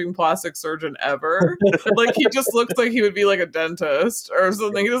weirdest looking plastic surgeon ever. Like he just looks like he would be like a dentist or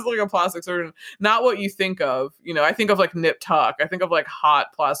something. He just looks like a plastic surgeon. Not what you think of. You know, I think of like Nip Tuck. I think of like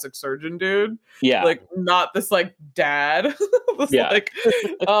hot plastic surgeon dude. Yeah. Like not this like dad. This, yeah. Like,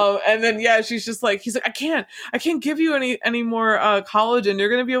 and then yeah, she's just like, he's like, I can't give you any more collagen. You're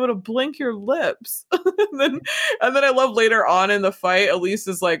gonna be able to blink your lips. and then I love later on in the fight, Elise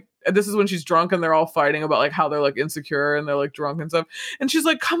is like, this is when she's drunk and they're all fighting about like how they're like insecure and they're like drunk and stuff. And she's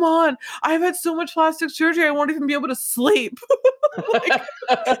like, "Come on, I've had so much plastic surgery, I won't even be able to sleep." like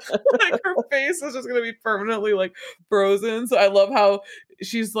her face is just gonna be permanently like frozen. So I love how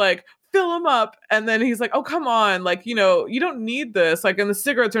she's like, "Fill him up," and then he's like, "Oh, come on, like, you know, you don't need this, like, and the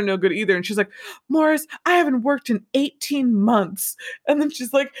cigarettes are no good either." And she's like, "Morris, I haven't worked in 18 months." And then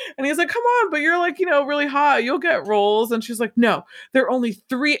she's like, and he's like, "Come on, but you're like, you know, really hot, you'll get roles." And she's like, "No, there are only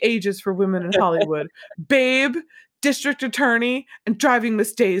 3 ages for women in Hollywood: babe, district attorney, and driving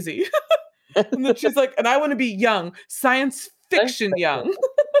Miss Daisy." And then she's like, "And I want to be young, science fiction young."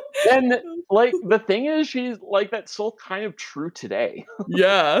 And like the thing is, she's like, that's still kind of true today.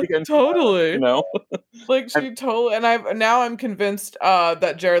 Yeah, totally. You know, like she totally. And I'm convinced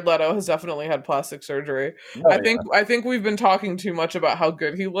that Jared Leto has definitely had plastic surgery. I think we've been talking too much about how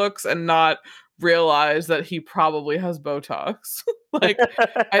good he looks and not realize that he probably has Botox. Like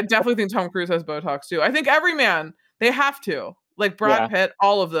I definitely think Tom Cruise has Botox too. I think every man, they have to. Like Brad Pitt,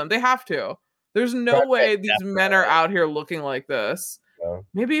 all of them, they have to. There's no way these men are out here looking like this.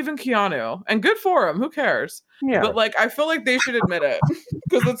 Maybe even Keanu, and good for him. Who cares? Yeah. But like, I feel like they should admit it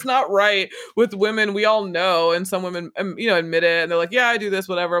because it's not right with women. We all know, and some women, you know, admit it, and they're like, "Yeah, I do this,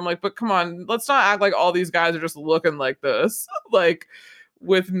 whatever." I'm like, but come on, let's not act like all these guys are just looking like this, like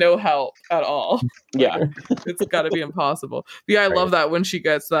with no help at all. Yeah, it's got to be impossible. But yeah, I love that when she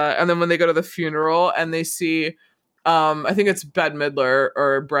gets that, and then when they go to the funeral and they see. I think it's Bette Midler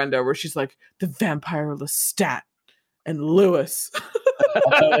or Brenda, where she's like, "The vampire Lestat and Lewis."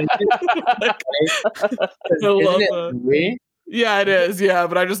 I love that. Yeah, it is. Yeah,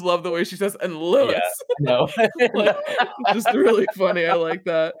 but I just love the way she says "and Lewis." Yeah, like, just really funny. I like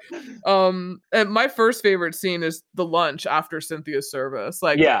that. And my first favorite scene is the lunch after Cynthia's service.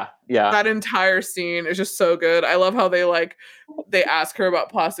 Like, yeah, that entire scene is just so good. I love how they ask her about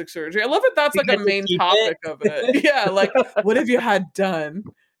plastic surgery. I love it. That's like a main topic of it. Yeah, like what have you had done?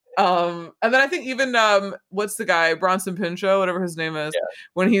 And then I think even what's the guy, Bronson Pinchot, whatever his name is,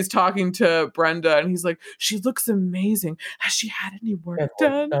 when he's talking to Brenda and he's like, "She looks amazing. Has she had any work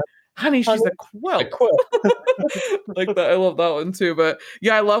done? Honey, she's a quilt." Like that. I love that one too. But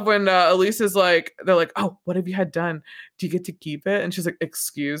yeah, I love when Elise is like, they're like, "Oh, what have you had done? Do you get to keep it?" And she's like,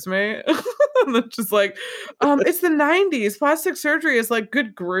 "Excuse me." And then just like, it's the 90s. Plastic surgery is like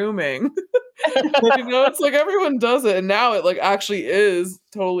good grooming. You know, it's like everyone does it. And now it like actually is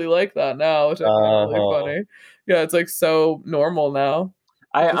totally like that now, which I think is really funny. Yeah, it's like so normal now.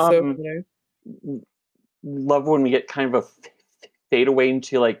 I love when we get kind of a fade away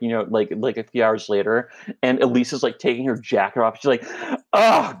into like, you know, like a few hours later, and Elise is like taking her jacket off. She's like,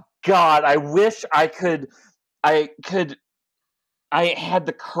 "Oh God, I wish I had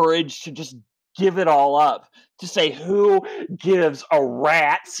the courage to just give it all up, to say who gives a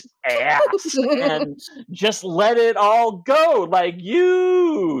rat's ass and just let it all go, like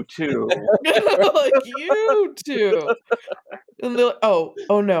you two." Like you two. And they're like, oh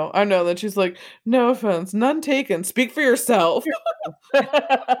no, I know. Then she's like, "No offense, none taken. Speak for yourself."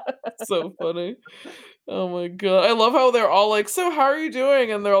 So funny. Oh my God. I love how they're all like, "So how are you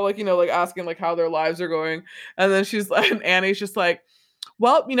doing?" And they're all like, you know, like asking like how their lives are going. And then she's like, and Annie's just like,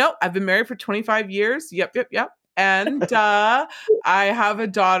 "Well, you know, I've been married for 25 years. Yep. And I have a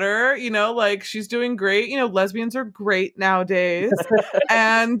daughter, you know, like she's doing great. You know, lesbians are great nowadays.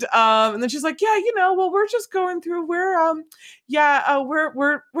 And then she's like, yeah, you know, well, we're just going through, we're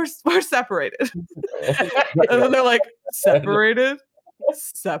separated. And then they're like, separated?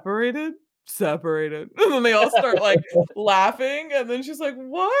 Separated. And then they all start like laughing. And then she's like,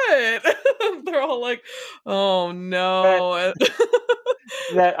 what? They're all like, oh no.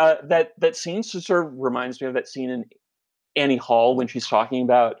 That scene sort of reminds me of that scene in Annie Hall when she's talking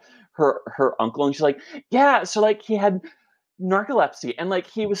about her uncle, and she's like, yeah, so like he had narcolepsy and like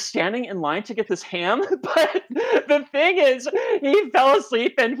he was standing in line to get this ham, but the thing is he fell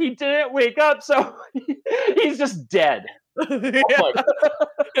asleep and he didn't wake up, so he's just dead. Yeah.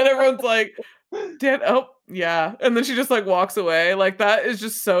 And everyone's like, dead. Oh yeah. And then she just like walks away. Like that is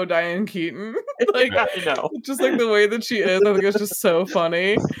just so Diane Keaton. Like I know. just like the way that she is, I think it's just so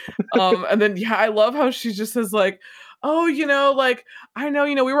funny. And then I love how she just says like, oh, you know, like I know,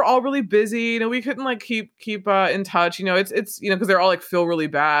 you know, we were all really busy, you know, we couldn't like keep in touch, you know, it's you know, because they're all like feel really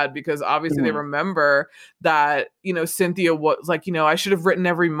bad because obviously they remember that, you know, Cynthia was like, you know, I should have written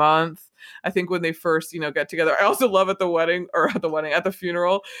every month. I think when they first, you know, get together. I also love at the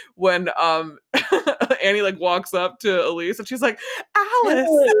funeral when Annie like walks up to Elise and she's like, Alice.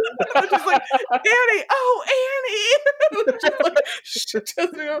 And she's like, Annie, oh Annie.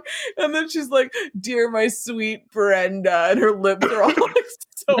 And then she's like, dear my sweet Brenda, and her lips are all like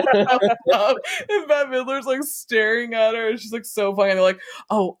so up. And Bette Midler's like staring at her, and she's like so funny. And they're like,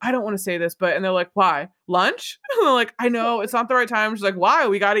 oh, I don't want to say this, but and they're like, why? Lunch? And they're like, I know it's not the right time. She's like, why?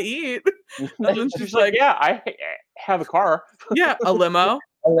 We gotta eat. And then she's like, yeah, I have a car. Yeah, a limo.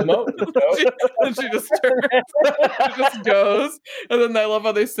 And she just turns, she just goes, and then I love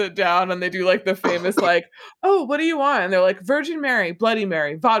how they sit down and they do like the famous like, oh, what do you want? And they're like, Virgin Mary, Bloody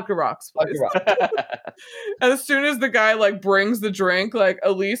Mary, vodka rocks, please. And as soon as the guy like brings the drink, like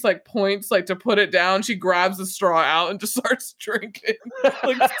Elise like points like to put it down, she grabs the straw out and just starts drinking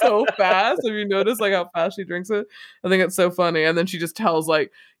like so fast. Have you noticed like how fast she drinks it? I think it's so funny. And then she just tells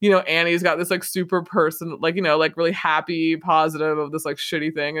like, you know, Annie's got this like super person, like, you know, like really happy, positive of this like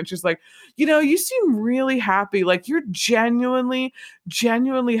shitty thing. And she's like, you know, you seem really happy. Like you're genuinely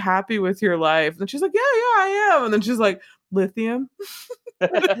happy with your life. And she's like, yeah, I am. And then she's like, lithium.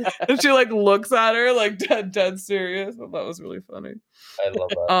 And she like looks at her like dead serious. Well, that was really funny. I love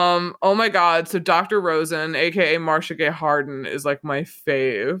that. Oh my God. So Dr. Rosen, aka Marcia Gay Harden, is like my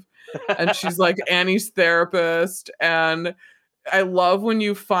fave. And she's like Annie's therapist. And I love when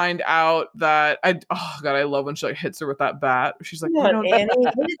you find out that I love when she like hits her with that bat. She's like,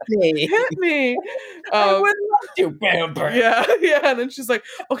 Annie, hit me. I would love to, Bamber. Yeah. And then she's like,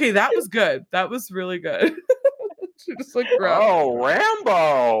 okay, that was good. That was really good. She just like Rambo.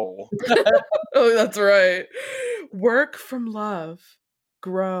 Oh, that's right. Work from love,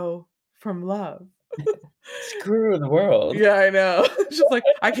 grow from love. Screw the world. Yeah, I know. She's like,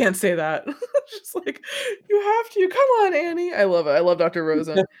 I can't say that. She's like, you have to. Come on, Annie. I love it. I love Dr.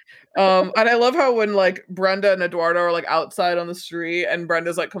 Rosen. And I love how when like Brenda and Eduardo are like outside on the street and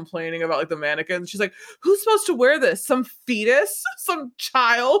Brenda's like complaining about like the mannequins. She's like, who's supposed to wear this? Some fetus? Some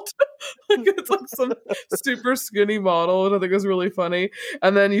child? Like it's like some super skinny model. And I think it's really funny.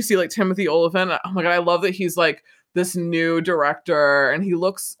 And then you see like Timothy Olyphant. Oh my God, I love that he's like this new director and he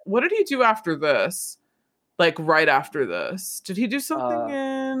looks, what did he do after this? Like right after this, did he do something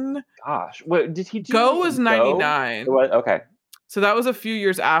in? Gosh, what did he do? Go was 99. Okay, so that was a few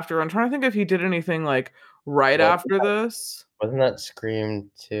years after. I'm trying to think if he did anything like after this. Wasn't that Scream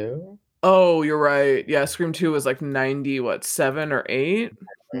 2? Oh, you're right. Yeah, Scream 2 was like 7 or 8.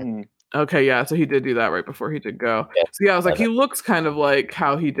 Mm-hmm. Okay, yeah. So he did do that right before he did Go. Yeah. So yeah, I was like, he looks kind of like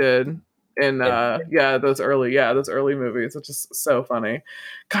how he did in those early movies, which is so funny.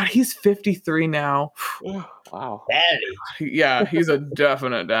 God, he's 53 now. Wow, daddy. Yeah, he's a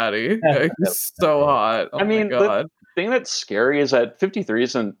definite daddy. Yeah, he's so hot. Oh, I mean, my God. The thing that's scary is that 53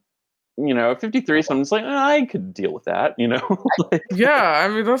 isn't, you know, 53 someone's like, I could deal with that, you know. Like, yeah, I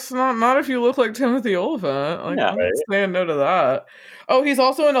mean that's not if you look like Timothy Olyphant. Like, I'm not saying no to that. Oh, he's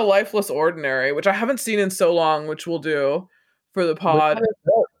also in A Lifeless Ordinary, which I haven't seen in so long, which we'll do for the pod.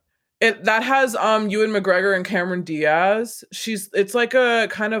 That has Ewan McGregor and Cameron Diaz. It's like a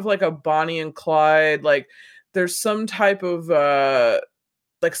kind of like a Bonnie and Clyde. Like there's some type of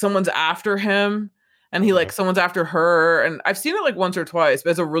like someone's after him and he like someone's after her. And I've seen it like once or twice,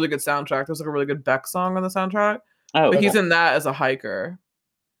 but it's a really good soundtrack. There's like a really good Beck song on the soundtrack. Oh, but he's in that as a hiker.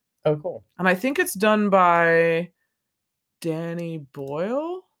 Oh, cool. And I think it's done by Danny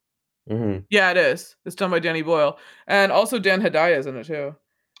Boyle. Mm-hmm. Yeah, it is. It's done by Danny Boyle. And also Dan Hedaya is in it too.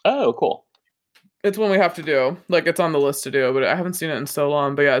 Oh, cool. It's one we have to do. Like, it's on the list to do, but I haven't seen it in so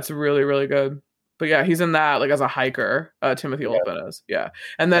long. But yeah, it's really, really good. But yeah, he's in that, like, as a hiker. Timothy Olyphant is. Yeah.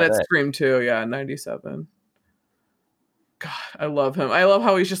 And then it's Scream 2. Yeah, 97. God, I love him. I love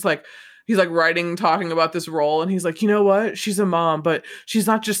how he's like writing, talking about this role, and he's like, you know what? She's a mom, but she's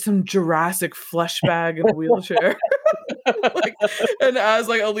not just some Jurassic flesh bag in a wheelchair. Like, and as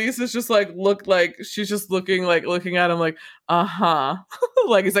like Elise is just like she's just looking at him like, uh-huh.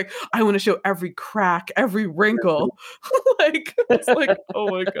 Like, he's like, I want to show every crack, every wrinkle. Like, it's like, oh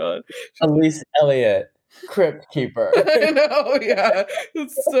my god. Elise Elliott, Crypt Keeper. I know, yeah.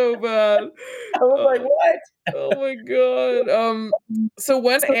 It's so bad. I was like, what? Oh my god. So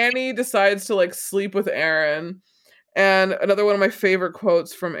when Annie decides to like sleep with Aaron, and another one of my favorite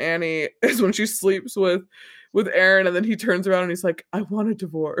quotes from Annie is when she sleeps with Aaron, and then he turns around and he's like, I want a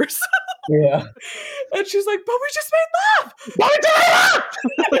divorce. Yeah. And she's like, but we just made love. Why did I laugh?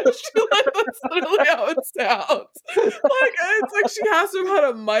 That's literally how it sounds. Like, it's like she has to have had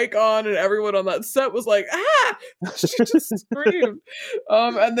a mic on, and everyone on that set was like, ah. She just screamed.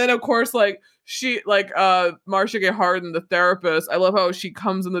 And then of course, like, she Marcia Gay Harden, the therapist, I love how she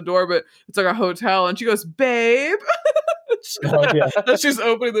comes in the door, but it's like a hotel, and she goes, babe. Oh, yeah. And she's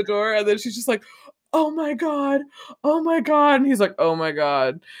opening the door, and then she's just like, oh my god, and he's like, oh my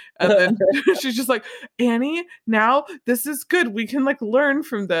god. And then she's just like, Annie, now this is good, we can like learn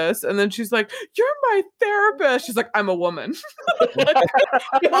from this. And then she's like, you're my therapist. She's like, I'm a woman. But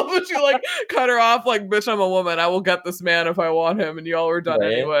she like cut her off like, bitch, I'm a woman, I will get this man if I want him, and y'all were done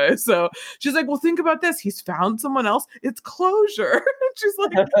anyway. So she's like, well, think about this, he's found someone else, it's closure. And she's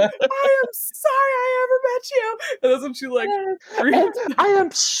like, I am sorry I ever met you. And that's when she like I am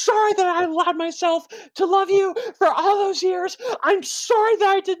sorry that I allowed myself to love you for all those years. I'm sorry that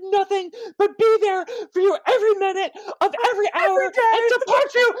I did nothing but be there for you every minute of every hour and to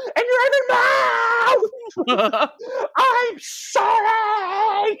punch you in your every mouth. I'm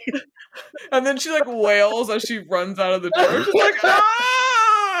sorry. And then she like wails as she runs out of the door. She's like,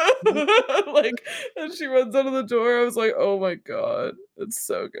 ah! Like, and she runs out of the door. I was like, oh my god, it's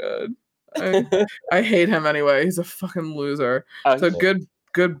so good. I hate him anyway. He's a fucking loser. So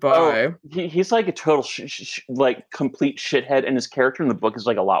goodbye. Oh, he's like a total like complete shithead, and his character in the book is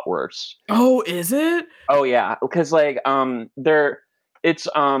like a lot worse. Oh, is it? Oh yeah, because like so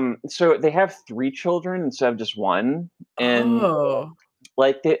they have 3 children instead of just 1, and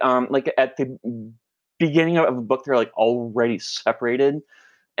like they like at the beginning of the book they're like already separated,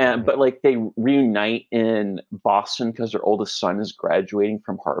 and but like they reunite in Boston because their oldest son is graduating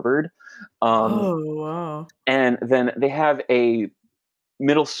from Harvard. Oh wow! And then they have a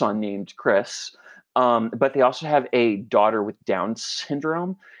middle son named Chris, but they also have a daughter with Down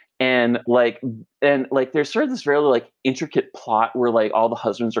syndrome. And there's sort of this very like intricate plot where like all the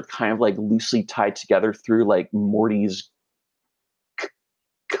husbands are kind of like loosely tied together through like Morty's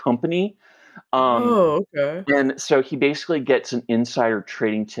company. Okay. And so he basically gets an insider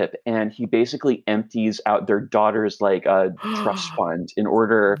trading tip, and he basically empties out their daughter's like trust fund in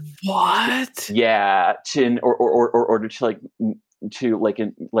order. What? Yeah, in order to like do like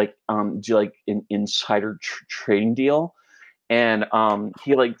an insider trading deal, and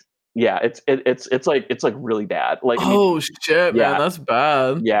he like it's like really bad. Like, oh shit, man, that's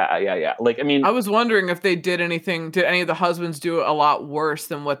bad. Yeah. Like, I mean, I was wondering if they did anything. Did any of the husbands do a lot worse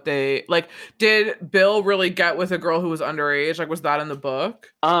than what they like? Did Bill really get with a girl who was underage? Like, was that in the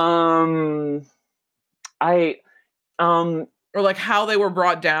book? Or like how they were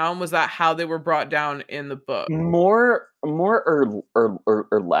brought down, was that how they were brought down in the book? More or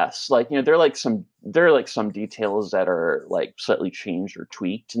less. Like, you know, there are some details that are like slightly changed or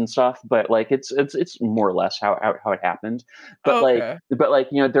tweaked and stuff, but like it's more or less how it happened. But like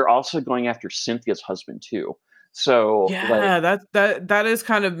you know, they're also going after Cynthia's husband too. So yeah, like, that is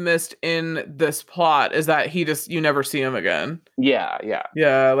kind of missed in this plot, is that you never see him again.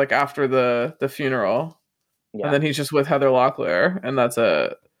 Yeah. Like after the funeral. Yeah. And then he's just with Heather Locklear, and that's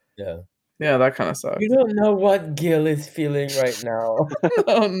it. Yeah, that kind of sucks. You don't know what Gil is feeling right now.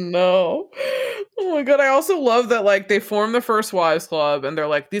 Oh no. Oh my god. I also love that like they form the First Wives Club, and they're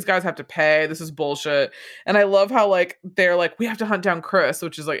like, these guys have to pay, this is bullshit. And I love how like they're like, we have to hunt down Chris,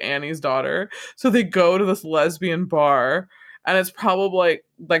 which is like Annie's daughter. So they go to this lesbian bar, and it's probably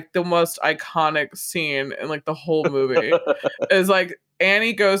like the most iconic scene in like the whole movie. Is like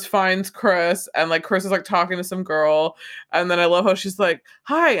Annie finds Chris, and like Chris is like talking to some girl, and then I love how she's like,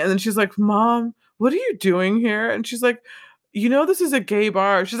 hi, and then she's like, Mom, what are you doing here? And she's like, you know, this is a gay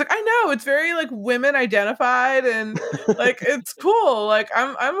bar. She's like, I know, it's very like women identified and like it's cool. Like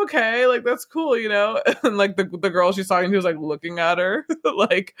I'm okay. Like that's cool, you know? And like the girl she's talking to is like looking at her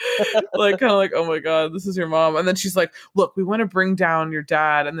like kind of like, oh my God, this is your mom. And then she's like, look, we want to bring down your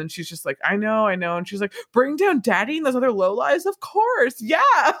dad. And then she's just like, I know. And she's like, bring down daddy and those other lowlives? Of course. Yeah.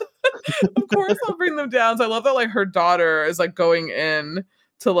 Of course I'll bring them down. So I love that like her daughter is like going in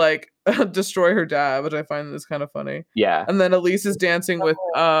to like destroy her dad, which I find is kind of funny. Yeah. And then Elise is dancing with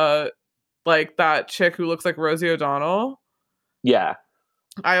like that chick who looks like Rosie O'Donnell. Yeah.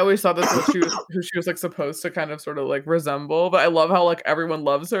 I always thought that's what who she was like supposed to kind of sort of like resemble, but I love how like everyone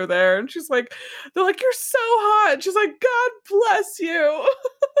loves her there, and she's like, they're like, you're so hot. And she's like, God bless you.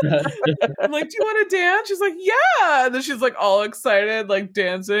 I'm like, do you want to dance? She's like, yeah. And then she's like all excited, like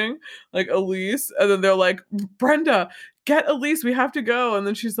dancing, like Elise. And then they're like, Brenda, get Elise, we have to go. And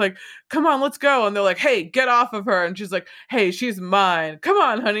then she's like, come on, let's go. And they're like, hey, get off of her. And she's like, hey, she's mine. Come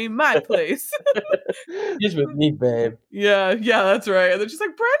on, honey, my place. She's with me, babe. Yeah, that's right. And then she's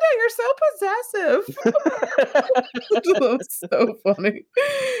like, Brenda, you're so possessive. That's so funny.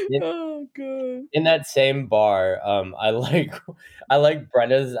 Oh god. In that same bar, I like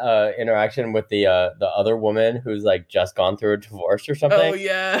Brenda's interaction with the other woman who's like just gone through a divorce or something. Oh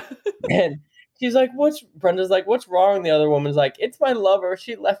yeah. And she's like, Brenda's like, what's wrong? The other woman's like, it's my lover.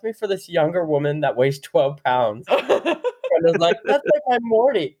 She left me for this younger woman that weighs 12 pounds. Brenda's like, that's like my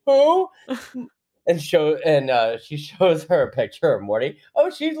Morty. Who? And she shows her a picture of Morty. Oh,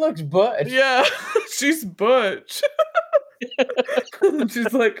 she looks butch. Yeah, she's butch.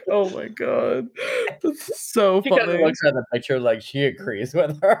 She's like, oh my god, that's so funny. She kind of looks at the picture like she agrees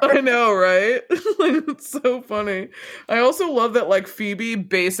with her. I know, right? Like, it's so funny. I also love that like Phoebe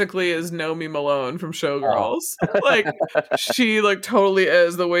basically is Nomi Malone from Showgirls. Oh. Like she like totally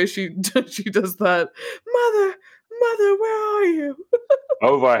is the way she does that. Mother, where are you?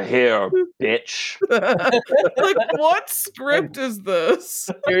 Over here, bitch. Like, what script is this?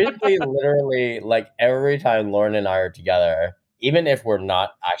 Seriously, literally, like every time Lauren and I are together, even if we're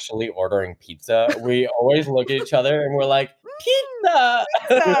not actually ordering pizza, we always look at each other and we're like, pizza!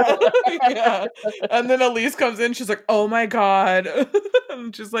 Yeah. And then Elise comes in, she's like, oh my god.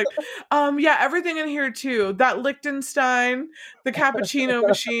 And she's like, yeah, everything in here too. That Liechtenstein, the cappuccino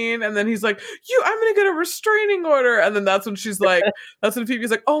machine. And then he's like, I'm gonna get a restraining order. And then that's when Phoebe's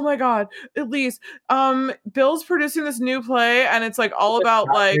like, oh my god, Elise, Bill's producing this new play and it's like all about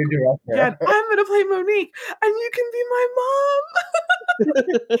like, yeah, I'm gonna play Monique and you can be my mom.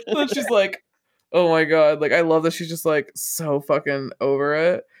 And she's like, oh my god, like I love that she's just like so fucking over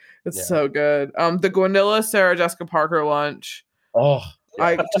it. It's so good. The Gwenilla Sarah Jessica Parker lunch. Oh,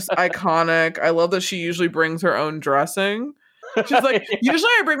 yeah. Just iconic. I love that she usually brings her own dressing. She's like,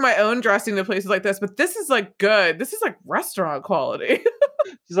 usually I bring my own dressing to places like this, but this is like good. This is like restaurant quality.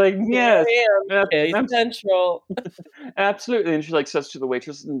 She's like, yes, that's central. Absolutely. And she like says to the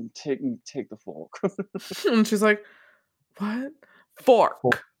waitress, take the fork. And she's like, what? Fork.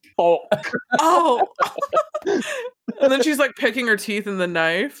 Oh. And then she's like picking her teeth in the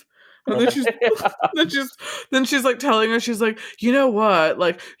knife. And then she's like telling her, she's like, you know what?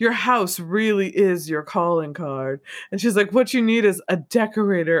 Like your house really is your calling card. And she's like, what you need is a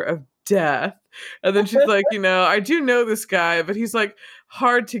decorator of death. And then she's like, I do know this guy, but he's like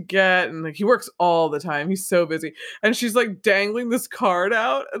hard to get and like he works all the time. He's so busy. And she's like dangling this card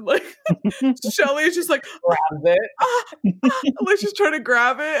out and like Shelly is just like grabs it. Like she's trying to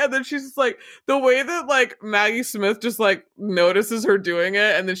grab it, and then she's just like the way that like Maggie Smith just like notices her doing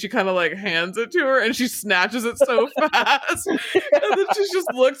it, and then she kind of like hands it to her and she snatches it so fast. And then she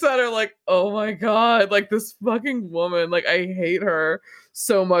just looks at her like, oh my god, like this fucking woman, like I hate her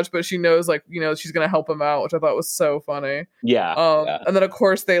so much, but she knows like she's gonna help him out, which I thought was so funny. Yeah. And then of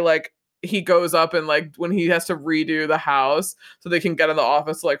course they like he goes up and like when he has to redo the house so they can get in the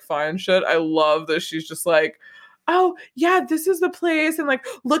office to like find shit. I love that she's just like, oh yeah, this is the place and like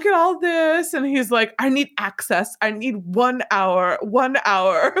look at all this, and he's like, I need access. I need 1 hour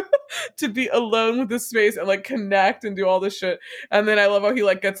to be alone with this space and like connect and do all this shit. And then I love how he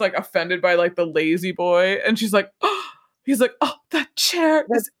like gets like offended by like the lazy boy, and she's like, oh. He's like, oh, that chair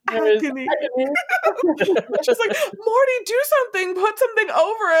is agony. She's like, Morty, do something, put something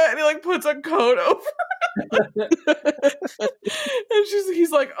over it. And he like puts a coat over it. And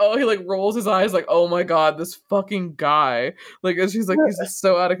he's like, oh, he like rolls his eyes like, oh my god, this fucking guy. Like, and she's like, he's just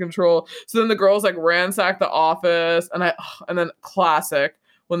so out of control. So then the girls like ransack the office, and then classic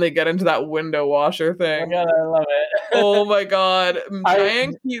when they get into that window washer Oh my thing. god, I love it. Oh my god,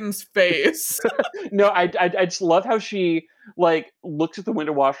 Diane Keaton's face. No, I just love how she like looks at the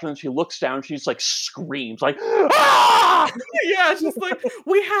window washer and she looks down. She's like screams like, ah! Yeah, she's like,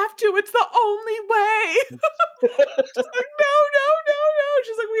 we have to. It's the only way. She's like, no, no, no, no.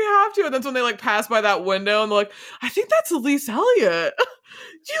 She's like, we have to. And that's when they like pass by that window and they're like, I think that's Elise Elliott.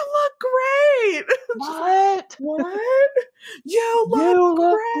 You look great. What? What? You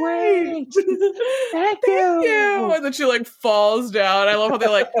look great. Thank you. you. And then she like falls down. I love how they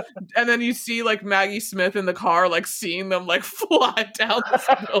like, and then you see like Maggie Smith in the car, like seeing them like fly down this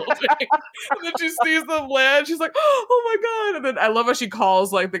building. And then she sees them land. She's like, oh my god. And then I love how she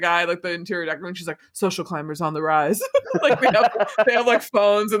calls like the guy, like the interior decorator, and she's like, social climbers on the rise. Like they have like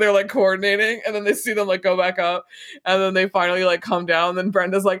phones and they're like coordinating, and then they see them like go back up, and then they finally like come down. And then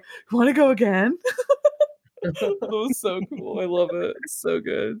Brenda's like, you want to go again? That was so cool. I love it. It's so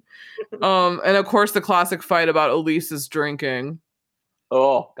good. And of course the classic fight about Elise's drinking.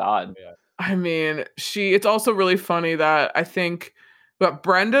 Oh God. I mean, it's also really funny that I think but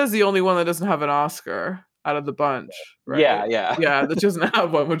Brenda's the only one that doesn't have an Oscar out of the bunch, right? Yeah. Yeah, that doesn't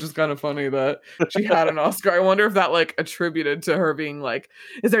have one, which is kind of funny that she had an Oscar. I wonder if that like attributed to her being like,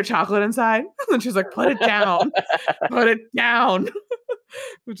 is there chocolate inside? And then she's like, put it down. Put it down.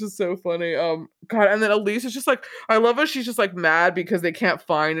 Which is so funny. God, and then Elise is just like, I love how she's just like mad because they can't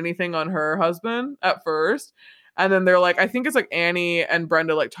find anything on her husband at first. And then they're like, I think it's like Annie and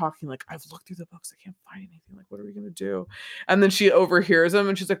Brenda like talking, like, I've looked through the books, I can't find anything. Like, what are we gonna do? And then she overhears them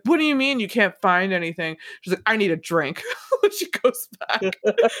and she's like, what do you mean you can't find anything? She's like, I need a drink. And she goes back.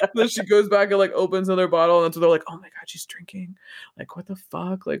 Then she goes back and like opens another bottle, and so they're like, oh my god, she's drinking. Like, what the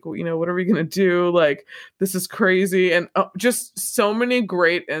fuck? Like, you know, what are we gonna do? Like, this is crazy. And just so many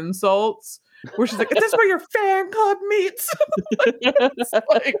great insults. Where she's like, is this where your fan club meets? It's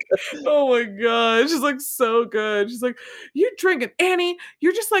like, oh my god, she's like so good. She's like, you drinking, Annie?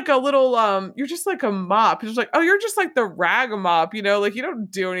 You're just like a little you're just like a mop. She's like, oh, you're just like the rag mop, you know, like you don't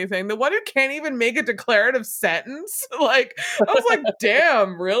do anything. The one who can't even make a declarative sentence. Like, I was like,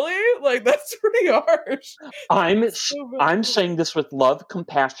 damn, really? Like, that's pretty harsh. I'm saying this with love,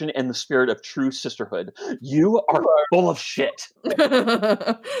 compassion, and the spirit of true sisterhood. You are full of shit.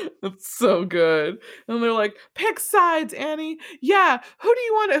 That's so good. And they're like, pick sides, Annie. Yeah, who do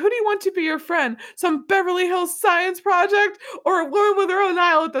you want to be your friend? Some Beverly Hills Science Project or a woman with her own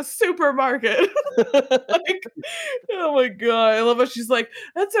aisle at the supermarket? Like, oh my god, I love how she's like,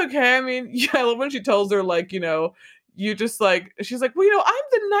 that's okay. I mean, yeah, I love when she tells her like, you know, you just like, she's like, well, you know, I'm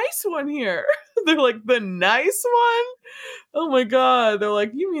the nice one here. They're like, the nice one? Oh my god. They're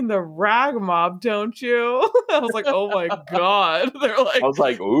like, you mean the rag mob, don't you? I was like, oh my god. They're like, I was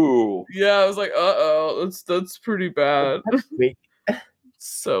like, ooh. yeah, I was like, uh-oh, that's pretty bad. Wait.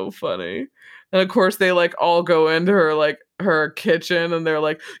 So funny. And of course they like all go into her kitchen and they're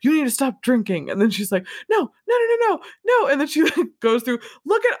like, you need to stop drinking. And then she's like, no. And then she like goes through,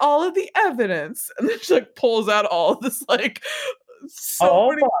 look at all of the evidence. And then she like pulls out all of this like so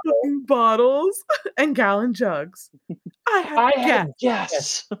many fucking bottles and gallon jugs. I had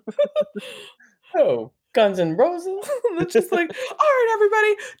yes. Oh, Guns N' Roses. And it's just like, all right,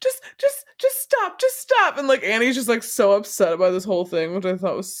 everybody, just stop. And like Annie's just like so upset about this whole thing, which I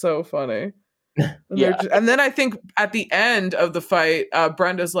thought was so funny. And, and then I think at the end of the fight,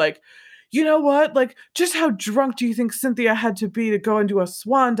 Brenda's like, you know what? Like, just how drunk do you think Cynthia had to be to go and do a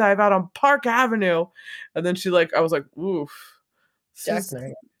swan dive out on Park Avenue? And then she like, I was like, oof.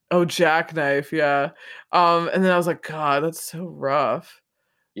 Jackknife. Oh, Jackknife, yeah. And then I was like, God, that's so rough.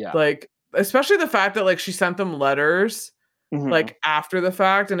 Yeah. Like, especially the fact that like she sent them letters like after the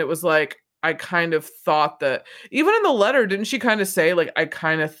fact, and it was like, I kind of thought that even in the letter, didn't she kind of say like, I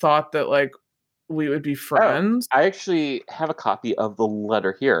kind of thought that like we would be friends? I actually have a copy of the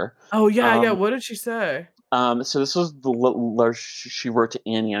letter here. Oh yeah. What did she say? So this was the letter she wrote to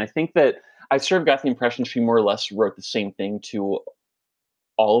Annie, and I think that I sort of got the impression she more or less wrote the same thing to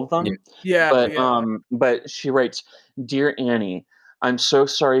all of them. But she writes, "Dear Annie, I'm so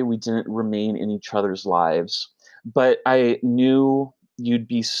sorry we didn't remain in each other's lives, but I knew you'd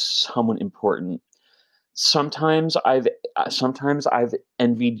be someone important. Sometimes I've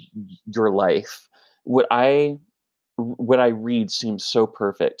envied your life. What I read seems so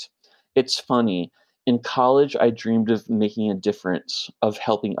perfect. It's funny. In college, I dreamed of making a difference, of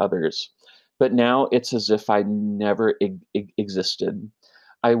helping others, but now it's as if I never existed.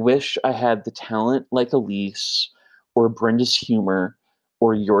 I wish I had the talent like Elise, or Brenda's humor,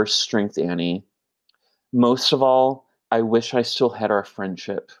 or your strength, Annie. Most of all, I wish I still had our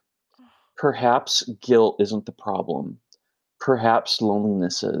friendship. Perhaps guilt isn't the problem. perhaps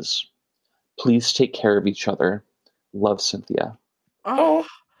loneliness is. Please take care of each other. Love, Cynthia. Oh,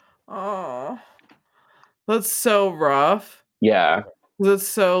 oh, that's so rough. Yeah. That's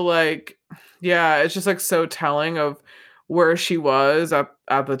so like, yeah, it's just like so telling of where she was at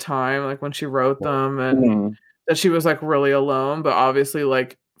the time, like when she wrote them, and Mhm. that she was like really alone, but obviously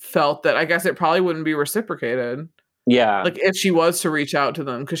like felt that I guess it probably wouldn't be reciprocated. Yeah. Like if she was to reach out to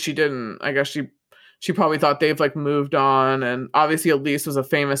them, because she didn't. I guess she probably thought they've like moved on, and obviously Elise was a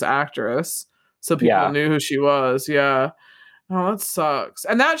famous actress, so people Yeah. knew who she was. Yeah. Oh, that sucks.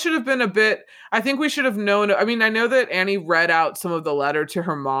 And that should have been a bit. I think we should have known. I mean, I know that Annie read out some of the letter to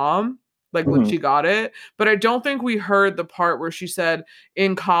her mom, like when Mhm. she got it, but I don't think we heard the part where she said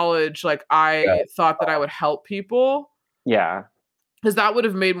in college, like, Yeah. I thought that I would help people. Yeah. Because that would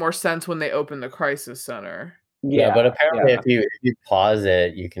have made more sense when they opened the crisis center. Yeah, but apparently yeah. if you pause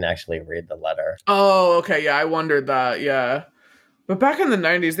it, you can actually read the letter. Oh, okay. Yeah, I wondered that. Yeah. But back in the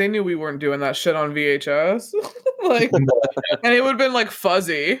 90s, they knew we weren't doing that shit on VHS. Like, and it would have been like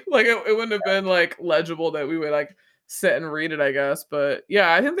fuzzy. Like, it wouldn't have been like legible that we would like sit and read it, I guess. But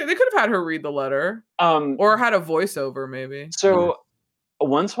yeah, I think they could have had her read the letter or had a voiceover, maybe. So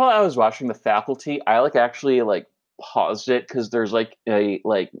once while I was watching The Faculty, I like actually like paused it because there's like a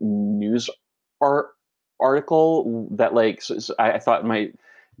like news article that like so I thought might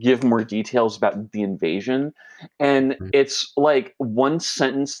give more details about the invasion, and it's like one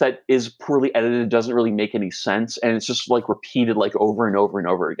sentence that is poorly edited, doesn't really make any sense, and it's just like repeated like over and over and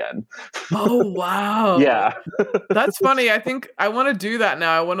over again. Oh wow. Yeah. That's funny. I think I want to do that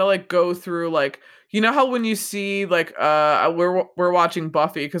now. I want to like go through like, you know how when you see like we're watching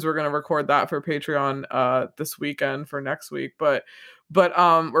Buffy because we're going to record that for Patreon this weekend for next week, but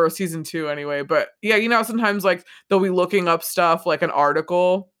or season 2 anyway. But yeah, you know, sometimes like they'll be looking up stuff like an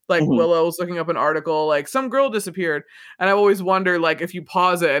article, like Mhm. Willow's looking up an article like some girl disappeared, and I always wonder like if you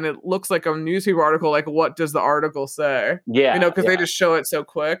pause it and it looks like a newspaper article, like what does the article say? Yeah. You know, because yeah. they just show it so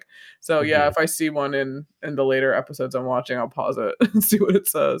quick. So yeah, Mhm. if I see one in the later episodes I'm watching, I'll pause it and see what it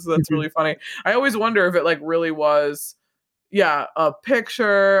says. That's really funny. I always wonder if it like really was, yeah, a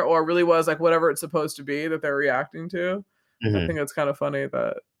picture or really was like whatever it's supposed to be that they're reacting to. I Mhm. think it's kind of funny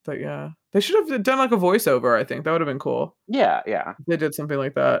that yeah, they should have done like a voiceover. I think that would have been cool. Yeah. If they did something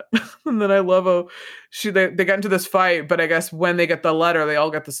like that. And then I love how they get into this fight, but I guess when they get the letter, they all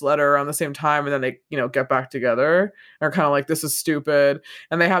get this letter around the same time, and then they, you know, get back together and are kind of like, this is stupid.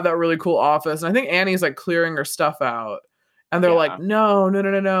 And they have that really cool office. And I think Annie's like clearing her stuff out. And they're Yeah. like,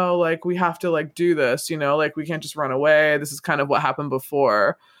 no, like we have to like do this, you know, like we can't just run away. This is kind of what happened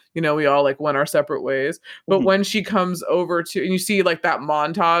before. You know, we all like went our separate ways. But Mhm. when she comes over to, and you see like that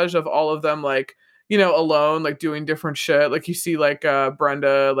montage of all of them like, you know, alone, like doing different shit. Like you see like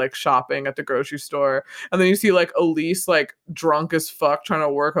Brenda like shopping at the grocery store. And then you see like Elise like drunk as fuck trying to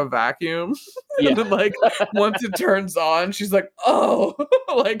work a vacuum. Yeah. And then like once it turns on, she's like, oh,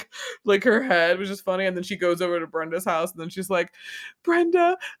 like her head, which is funny. And then she goes over to Brenda's house and then she's like,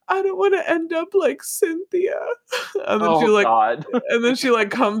 Brenda, I don't want to end up like Cynthia. And then she like God. and then she like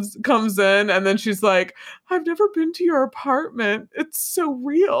comes in and then she's like, I've never been to your apartment. It's so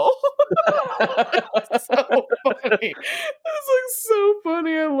real. It's so funny. It's like so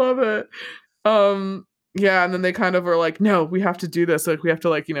funny. I love it. Yeah, and then they kind of are like, no, we have to do this. Like we have to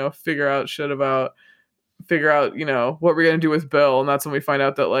like, you know, figure out, you know, what we're gonna do with Bill. And that's when we find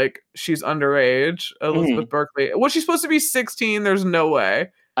out that like she's underage, Elizabeth Berkley. Was she supposed to be 16? There's no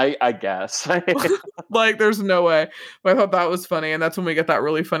way. I guess. Like there's no way. But I thought that was funny, and that's when we get that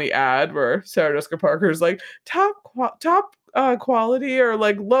really funny ad where Sarah Jessica Parker is like top quality or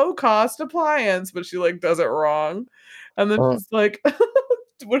like low cost appliance, but she like does it wrong, and then she's like,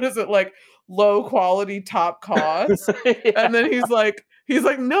 what is it, like low quality top cost? And then he's like,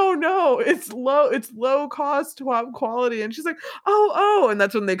 no, it's low cost top quality, and she's like, oh, and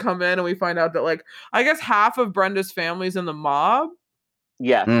that's when they come in and we find out that like I guess half of Brenda's family's in the mob.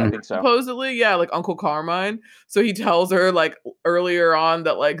 Yes, I think so. Supposedly, yeah, like Uncle Carmine. So he tells her like earlier on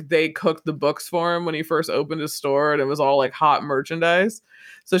that like they cooked the books for him when he first opened his store, and it was all like hot merchandise.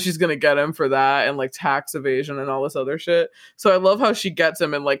 So she's gonna get him for that and like tax evasion and all this other shit. So I love how she gets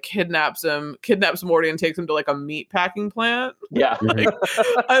him and like kidnaps Morty and takes him to like a meat packing plant. Yeah. Like,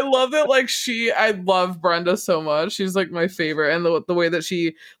 I love it. Like I love Brenda so much. She's like my favorite, and the way that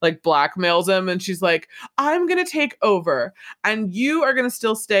she like blackmails him, and she's like, I'm gonna take over, and you are gonna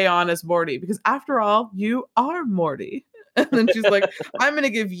still stay on as Morty because after all, you are Morty. And then she's like, I'm going to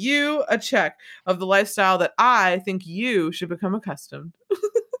give you a check of the lifestyle that I think you should become accustomed.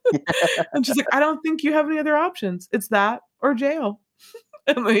 And she's like, I don't think you have any other options. It's that or jail.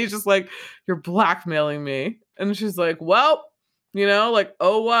 And then he's just like, you're blackmailing me. And she's like, well, You know, like,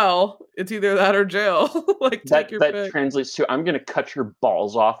 oh well, it's either that or jail. Like, take your That pick. translates to I'm gonna cut your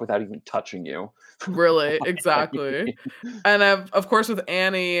balls off without even touching you. Really, exactly. And of course, with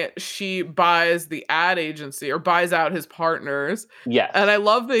Annie, she buys the ad agency or buys out his partners. Yes. And I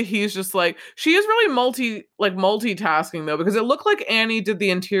love that he's just like, she is really multitasking though, because it looked like Annie did the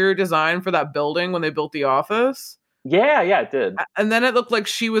interior design for that building when they built the office. Yeah, it did. And then it looked like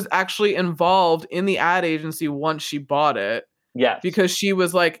she was actually involved in the ad agency once she bought it. Yes. Because she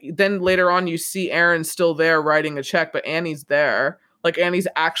was like, then later on you see Aaron still there writing a check, but Annie's there. Like Annie's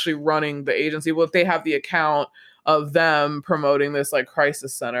actually running the agency. Well, they have the account of them promoting this like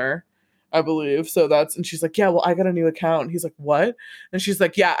crisis center, I believe. So and she's like, yeah, well, I got a new account. And he's like, what? And she's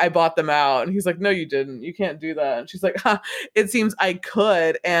like, yeah, I bought them out. And he's like, no, you didn't. You can't do that. And she's like, it seems I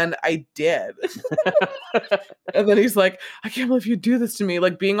could, and I did. And then he's like, I can't believe you do this to me.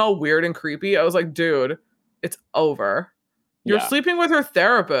 Like being all weird and creepy. I was like, dude, it's over. You're sleeping with her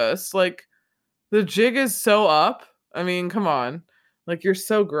therapist. Like, the jig is so up. I mean, come on. Like, you're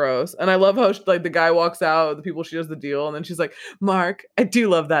so gross. And I love how, like, the guy walks out, the people she does the deal, and then she's like, Mark, I do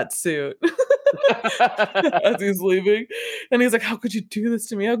love that suit. As he's leaving. And he's like, how could you do this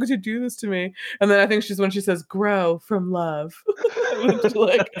to me? How could you do this to me? And then I think she's when she says, grow from love. When she,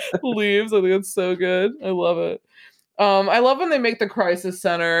 like, leaves. I think it's so good. I love it. I love when they make the crisis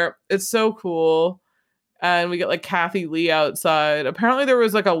center. It's so cool. And we get like Kathy Lee outside. Apparently there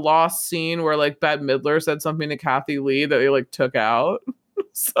was like a lost scene where like Bette Midler said something to Kathy Lee that they like took out.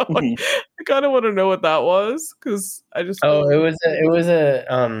 So like, I kind of want to know what that was because I just it was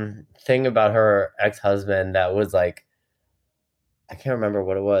a thing about her ex-husband that was like, I can't remember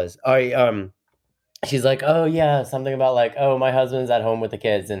what it was. She's like, oh yeah, something about like, oh, my husband's at home with the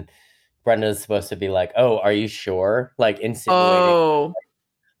kids, and Brenda's supposed to be like, oh, are you sure? Like insinuating. Oh.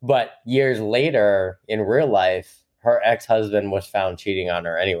 But years later, in real life, her ex-husband was found cheating on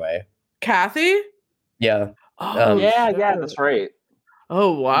her anyway. Kathy? Yeah. Oh, yeah, that's right.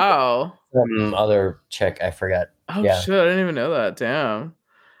 Oh, wow. Some other chick, I forget. Oh, shit, I didn't even know that. Damn.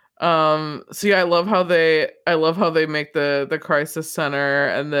 So yeah, I love how they make the crisis center,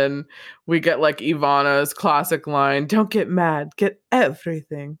 and then we get like Ivana's classic line, "Don't get mad, get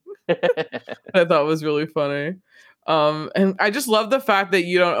everything." I thought was really funny. And I just love the fact that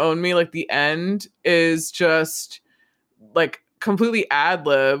You Don't Own Me, like the end is just like completely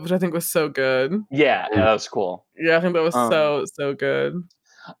ad-lib, which I think was so good. Yeah, that was cool. Yeah, I think that was so good.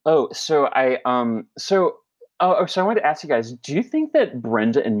 So I wanted to ask you guys, do you think that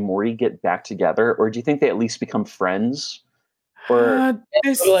Brenda and Morty get back together, or do you think they at least become friends? Or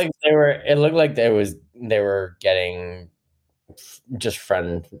it looked like they were getting just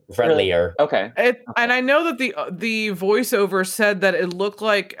friendlier. Okay. And I know that the voiceover said that it looked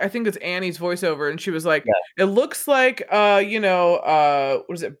like, I think it's Annie's voiceover, and she was like, it looks like what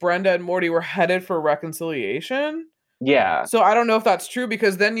is it, Brenda and Morty were headed for reconciliation. Yeah. So I don't know if that's true,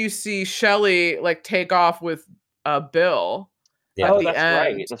 because then you see Shelley like take off with Bill. Yeah. Oh,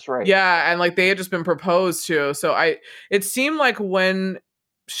 that's right. Yeah, and like they had just been proposed to. So it seemed like when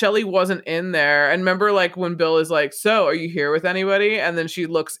Shelley wasn't in there, and remember like when Bill is like, so are you here with anybody? And then she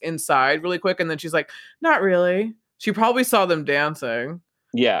looks inside really quick, and then she's like, not really. She probably saw them dancing.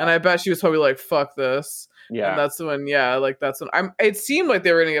 Yeah. And I bet she was probably like, fuck this. Yeah. And that's when it seemed like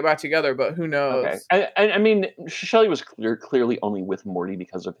they were gonna get back together, but who knows? Okay. I mean, Shelley was clearly only with Morty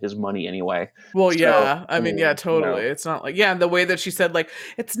because of his money anyway. Well, yeah. I mean, yeah, totally. It's not like, and the way that she said, like,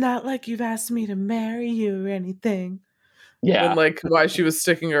 it's not like you've asked me to marry you or anything. Yeah. And like why she was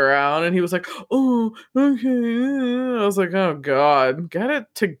sticking around, and he was like, oh, okay. I was like, oh God, get it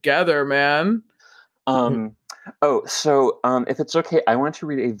together, man. If it's okay, I want to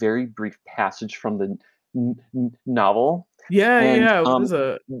read a very brief passage from the novel. Yeah. What is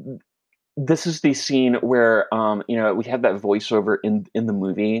it? This is the scene where we have that voiceover in the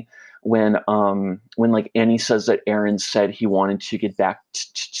movie when like Annie says that Aaron said he wanted to get back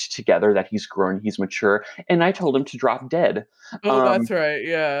together, that he's grown, he's mature, and I told him to drop dead. Oh, that's right.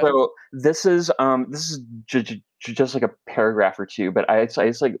 Yeah. So this is just like a paragraph or two, but I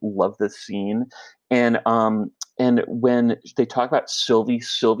just like love this scene. And when they talk about Sylvie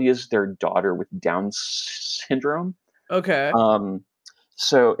is their daughter with Down syndrome. Okay.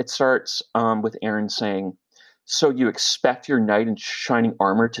 So it starts with Aaron saying, "So you expect your knight in shining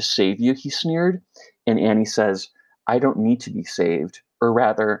armor to save you?" he sneered. And Annie says, "I don't need to be saved. Or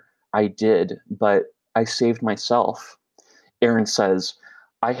rather, I did, but I saved myself." Aaron says,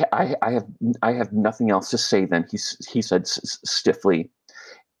 I have nothing else to say then," he said stiffly.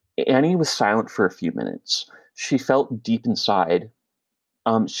 Annie was silent for a few minutes. She felt deep inside,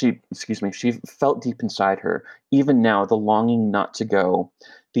 she felt deep inside her, even now, the longing not to go,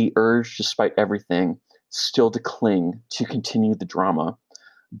 the urge, despite everything, still to cling, to continue the drama.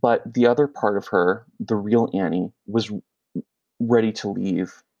 But the other part of her, the real Annie, was ready to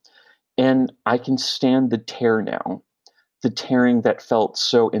leave. And I can stand the tear now, the tearing that felt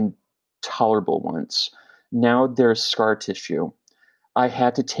so intolerable once. Now there's scar tissue. I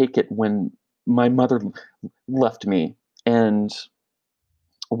had to take it when my mother left me, and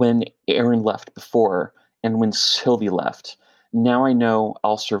when Aaron left before, and when Sylvie left. Now I know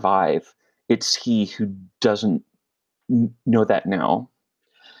I'll survive. It's he who doesn't know that now.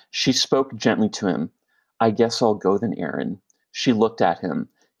 She spoke gently to him. I guess I'll go then, Aaron. She looked at him,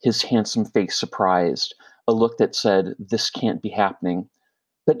 his handsome face surprised, a look that said, this can't be happening.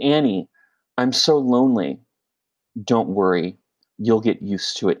 But Annie, I'm so lonely. Don't worry. You'll get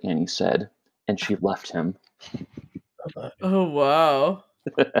used to it, Annie said. And she left him. Oh, wow.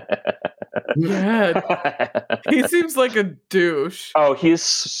 Yeah. He seems like a douche. Oh, he is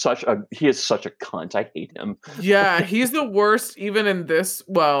such a cunt. I hate him. Yeah, he's the worst even in this.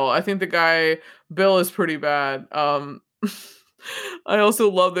 Well, I think the guy Bill is pretty bad. I also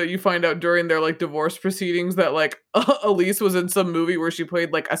love that you find out during their like divorce proceedings that like Elise was in some movie where she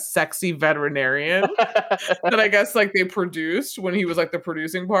played like a sexy veterinarian that I guess like they produced when he was like the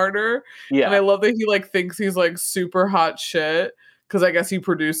producing partner. Yeah. And I love that he like thinks he's like super hot shit because I guess he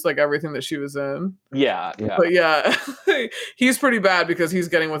produced like everything that she was in. Yeah, yeah. But yeah, he's pretty bad because he's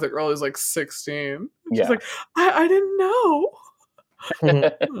getting with a girl who's like 16. She's Yeah. like, I didn't know.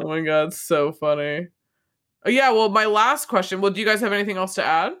 Oh my god, so funny. Yeah, well, my last question. Well, do you guys have anything else to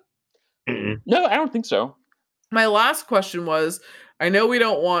add? No, I don't think so. My last question was, I know we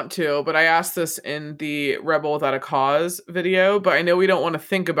don't want to, but I asked this in the Rebel Without a Cause video, but I know we don't want to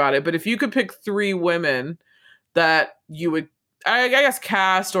think about it. But if you could pick 3 women that you would, I guess,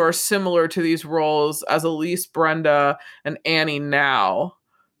 cast or similar to these roles as Elise, Brenda, and Annie now,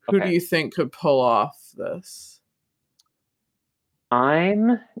 who do you think could pull off this?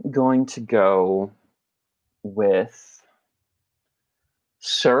 I'm going to go with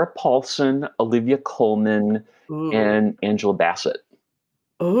Sarah Paulson, Olivia Colman, and Angela Bassett.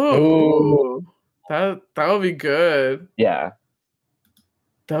 Oh, that would be good. Yeah,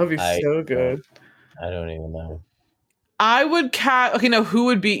 that would be so good. I don't even know. I would okay, now who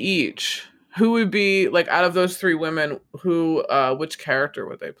would be each? Who would be like out of those 3 women? Who, which character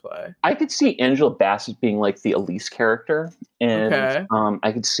would they play? I could see Angela Bassett being like the Elise character, and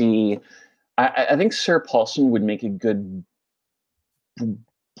I could see. I think Sarah Paulson would make a good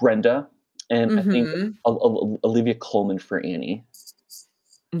Brenda, and I think Olivia Colman for Annie.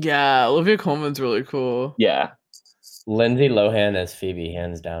 Yeah, Olivia Colman's really cool. Yeah. Lindsay Lohan as Phoebe,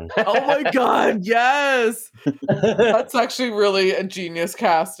 hands down. Oh my god, yes! That's actually really a genius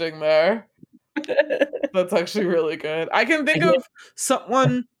casting there. That's actually really good. I can think of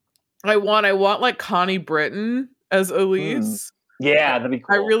someone I want like Connie Britton as Elise. Yeah, that'd be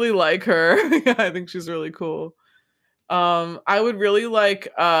cool. I really like her. Yeah, I think she's really cool. I would really like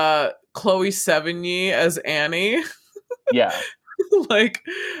Chloe Sevigny as Annie. Yeah. Like,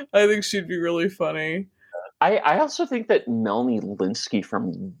 I think she'd be really funny. I also think that Melanie Lynskey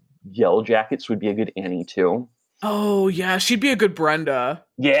from Yellow Jackets would be a good Annie too. Oh yeah, she'd be a good Brenda.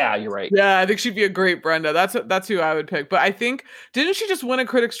 Yeah, you're right. Yeah, I think she'd be a great Brenda. That's who I would pick. But I think, didn't she just win a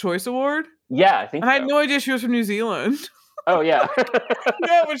Critics' Choice Award? Yeah, I think. And I had no idea she was from New Zealand. Oh yeah.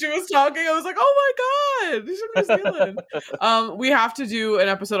 Yeah, when she was talking, I was like, oh my god, she's from New Zealand. We have to do an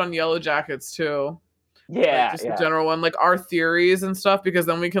episode on Yellow Jackets too. Yeah, like just a general one, like our theories and stuff, because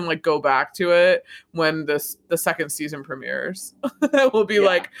then we can like go back to it when the second season premieres. We'll be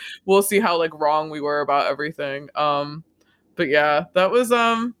like, we'll see how like wrong we were about everything. But yeah, that was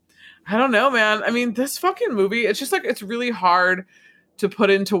I don't know, man. I mean, this fucking movie, it's just like, it's really hard to put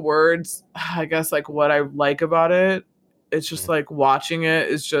into words, I guess, like what I like about it. It's just like watching it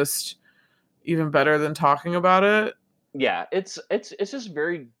is just even better than talking about it. Yeah, it's just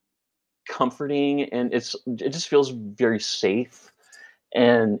very comforting, and it just feels very safe,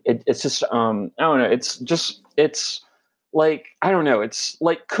 and it's just I don't know, it's like, I don't know, it's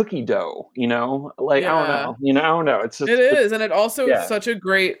like cookie dough, you know, like I don't know, it's just, it is, and it also is such a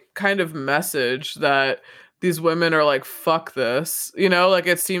great kind of message that these women are like, fuck this, you know, like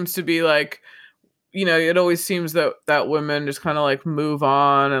it seems to be like, you know, it always seems that women just kind of like move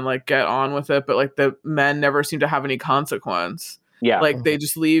on and like get on with it, but like the men never seem to have any consequence. Yeah. Like they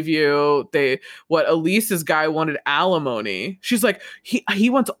just leave you. What Elise's guy wanted alimony. She's like, he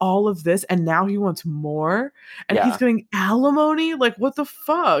wants all of this and now he wants more and he's getting alimony? Like what the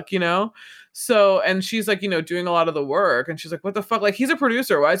fuck, you know? So, and she's like, you know, doing a lot of the work and she's like, what the fuck? Like he's a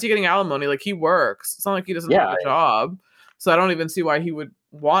producer. Why is he getting alimony? Like he works. It's not like he doesn't have a job. So I don't even see why he would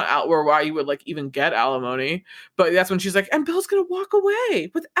want out or why he would like even get alimony. But that's when she's like, and Bill's gonna walk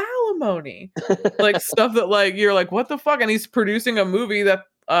away with alimony. Like stuff that like you're like, what the fuck? And he's producing a movie that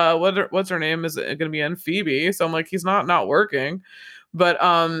what's her name is it gonna be in? Phoebe. So I'm like, he's not working. But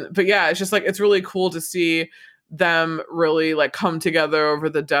yeah, it's just like it's really cool to see them really like come together over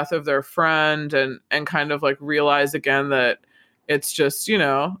the death of their friend and kind of like realize again that it's just, you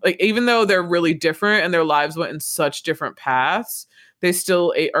know, like even though they're really different and their lives went in such different paths, they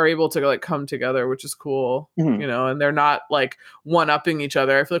still are able to like come together, which is cool, you know, and they're not like one-upping each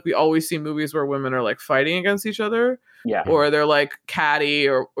other. I feel like we always see movies where women are like fighting against each other, or they're like catty,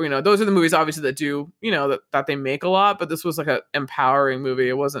 or you know, those are the movies obviously that do, you know, that they make a lot, but this was like an empowering movie.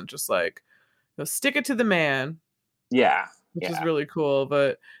 It wasn't just like, you know, stick it to the man. Which is really cool.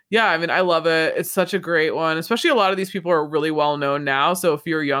 But yeah, I mean, I love it. It's such a great one, especially a lot of these people are really well known now. So if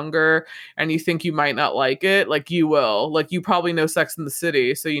you're younger and you think you might not like it, like you will. Like you probably know Sex and the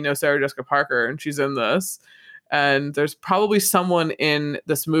City, so you know Sarah Jessica Parker and she's in this. And there's probably someone in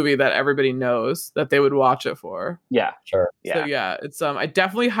this movie that everybody knows that they would watch it for. Yeah, sure. So yeah, it's I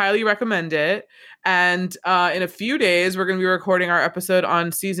definitely highly recommend it. And in a few days, we're gonna be recording our episode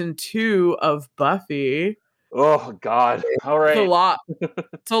on season 2 of Buffy. Oh God! All right, it's a lot.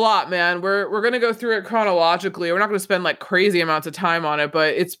 It's a lot, man. We're gonna go through it chronologically. We're not gonna spend like crazy amounts of time on it,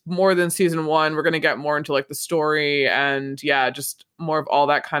 but it's more than season 1. We're gonna get more into like the story and yeah, just more of all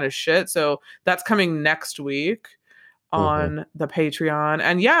that kind of shit. So that's coming next week on the Patreon.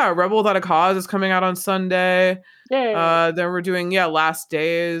 And yeah, Rebel Without a Cause is coming out on Sunday. Then we're doing Last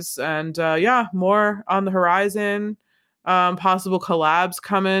Days and yeah, more on the horizon. Possible collabs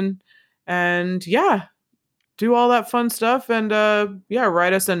coming, and yeah. Do all that fun stuff and yeah,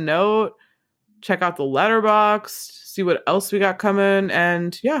 write us a note, check out the Letterboxd, see what else we got coming,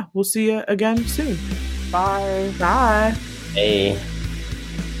 and yeah, we'll see you again soon. Bye. Bye. Hey.